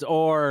frauds,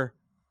 or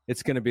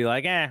it's going to be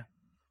like,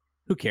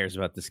 who cares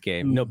about this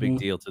game? No big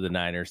deal to the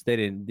Niners. They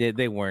didn't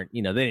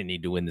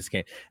need to win this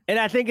game. And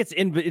I think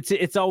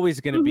it's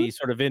always going to be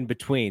sort of in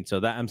between. So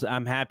that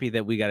I'm happy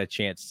that we got a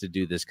chance to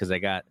do this, because I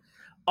got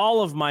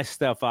all of my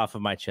stuff off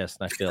of my chest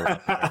and I feel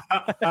like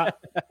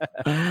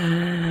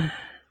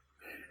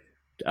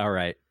all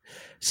right.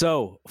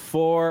 So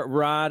for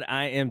Rod,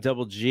 I am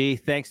Double G.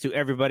 Thanks to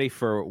everybody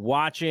for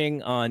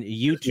watching on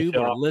YouTube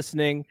or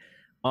listening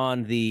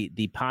on the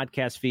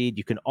podcast feed.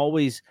 You can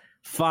always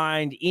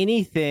find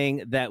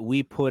anything that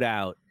we put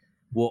out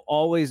will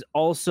always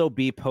also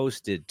be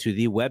posted to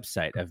the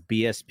website of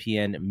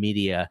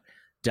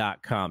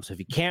bspnmedia.com. So if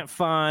you can't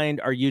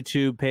find our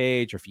YouTube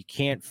page, or if you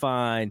can't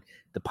find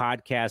the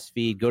podcast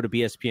feed, go to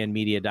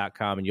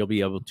bspnmedia.com and you'll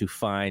be able to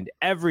find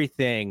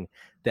everything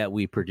that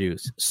we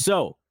produce.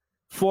 So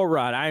for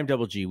Rod, I am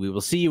Double G. We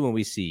will see you when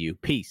we see you.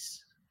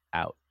 Peace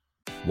out.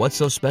 What's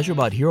so special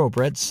about Hero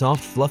Bread's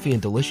soft, fluffy,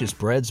 and delicious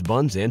breads,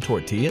 buns, and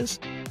tortillas?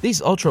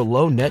 These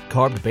ultra-low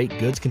net-carb baked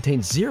goods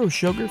contain zero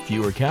sugar,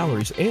 fewer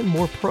calories, and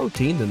more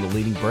protein than the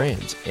leading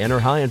brands, and are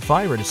high in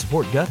fiber to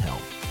support gut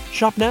health.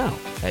 Shop now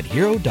at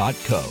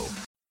hero.co.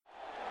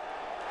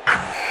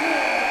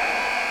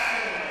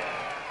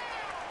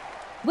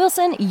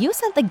 Wilson, you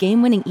sent the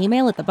game-winning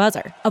email at the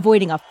buzzer,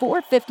 avoiding a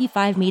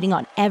 4:55 meeting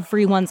on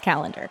everyone's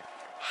calendar.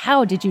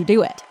 How did you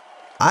do it?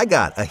 I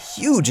got a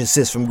huge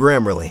assist from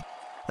Grammarly,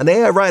 an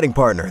AI writing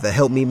partner that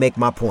helped me make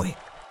my point.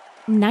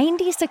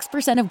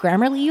 96% of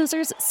Grammarly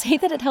users say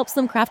that it helps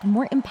them craft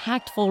more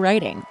impactful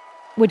writing.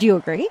 Would you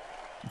agree?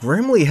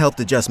 Grammarly helped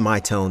adjust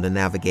my tone to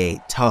navigate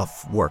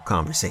tough work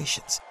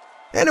conversations.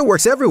 And it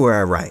works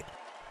everywhere I write,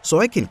 so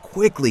I can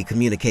quickly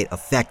communicate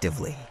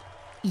effectively.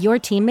 Your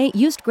teammate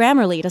used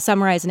Grammarly to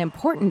summarize an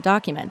important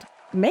document,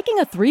 making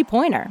a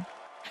 3-pointer.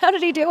 How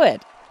did he do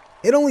it?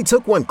 It only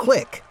took one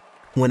click.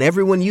 When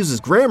everyone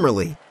uses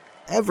Grammarly,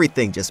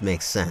 everything just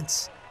makes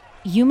sense.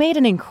 You made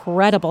an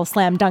incredible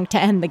slam dunk to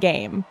end the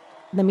game.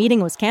 The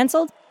meeting was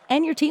canceled,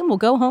 and your team will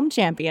go home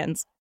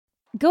champions.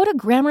 Go to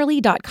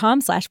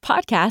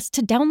Grammarly.com/podcast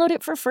to download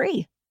it for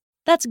free.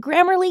 That's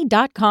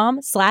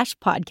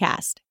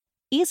Grammarly.com/podcast.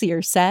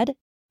 Easier said,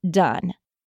 done.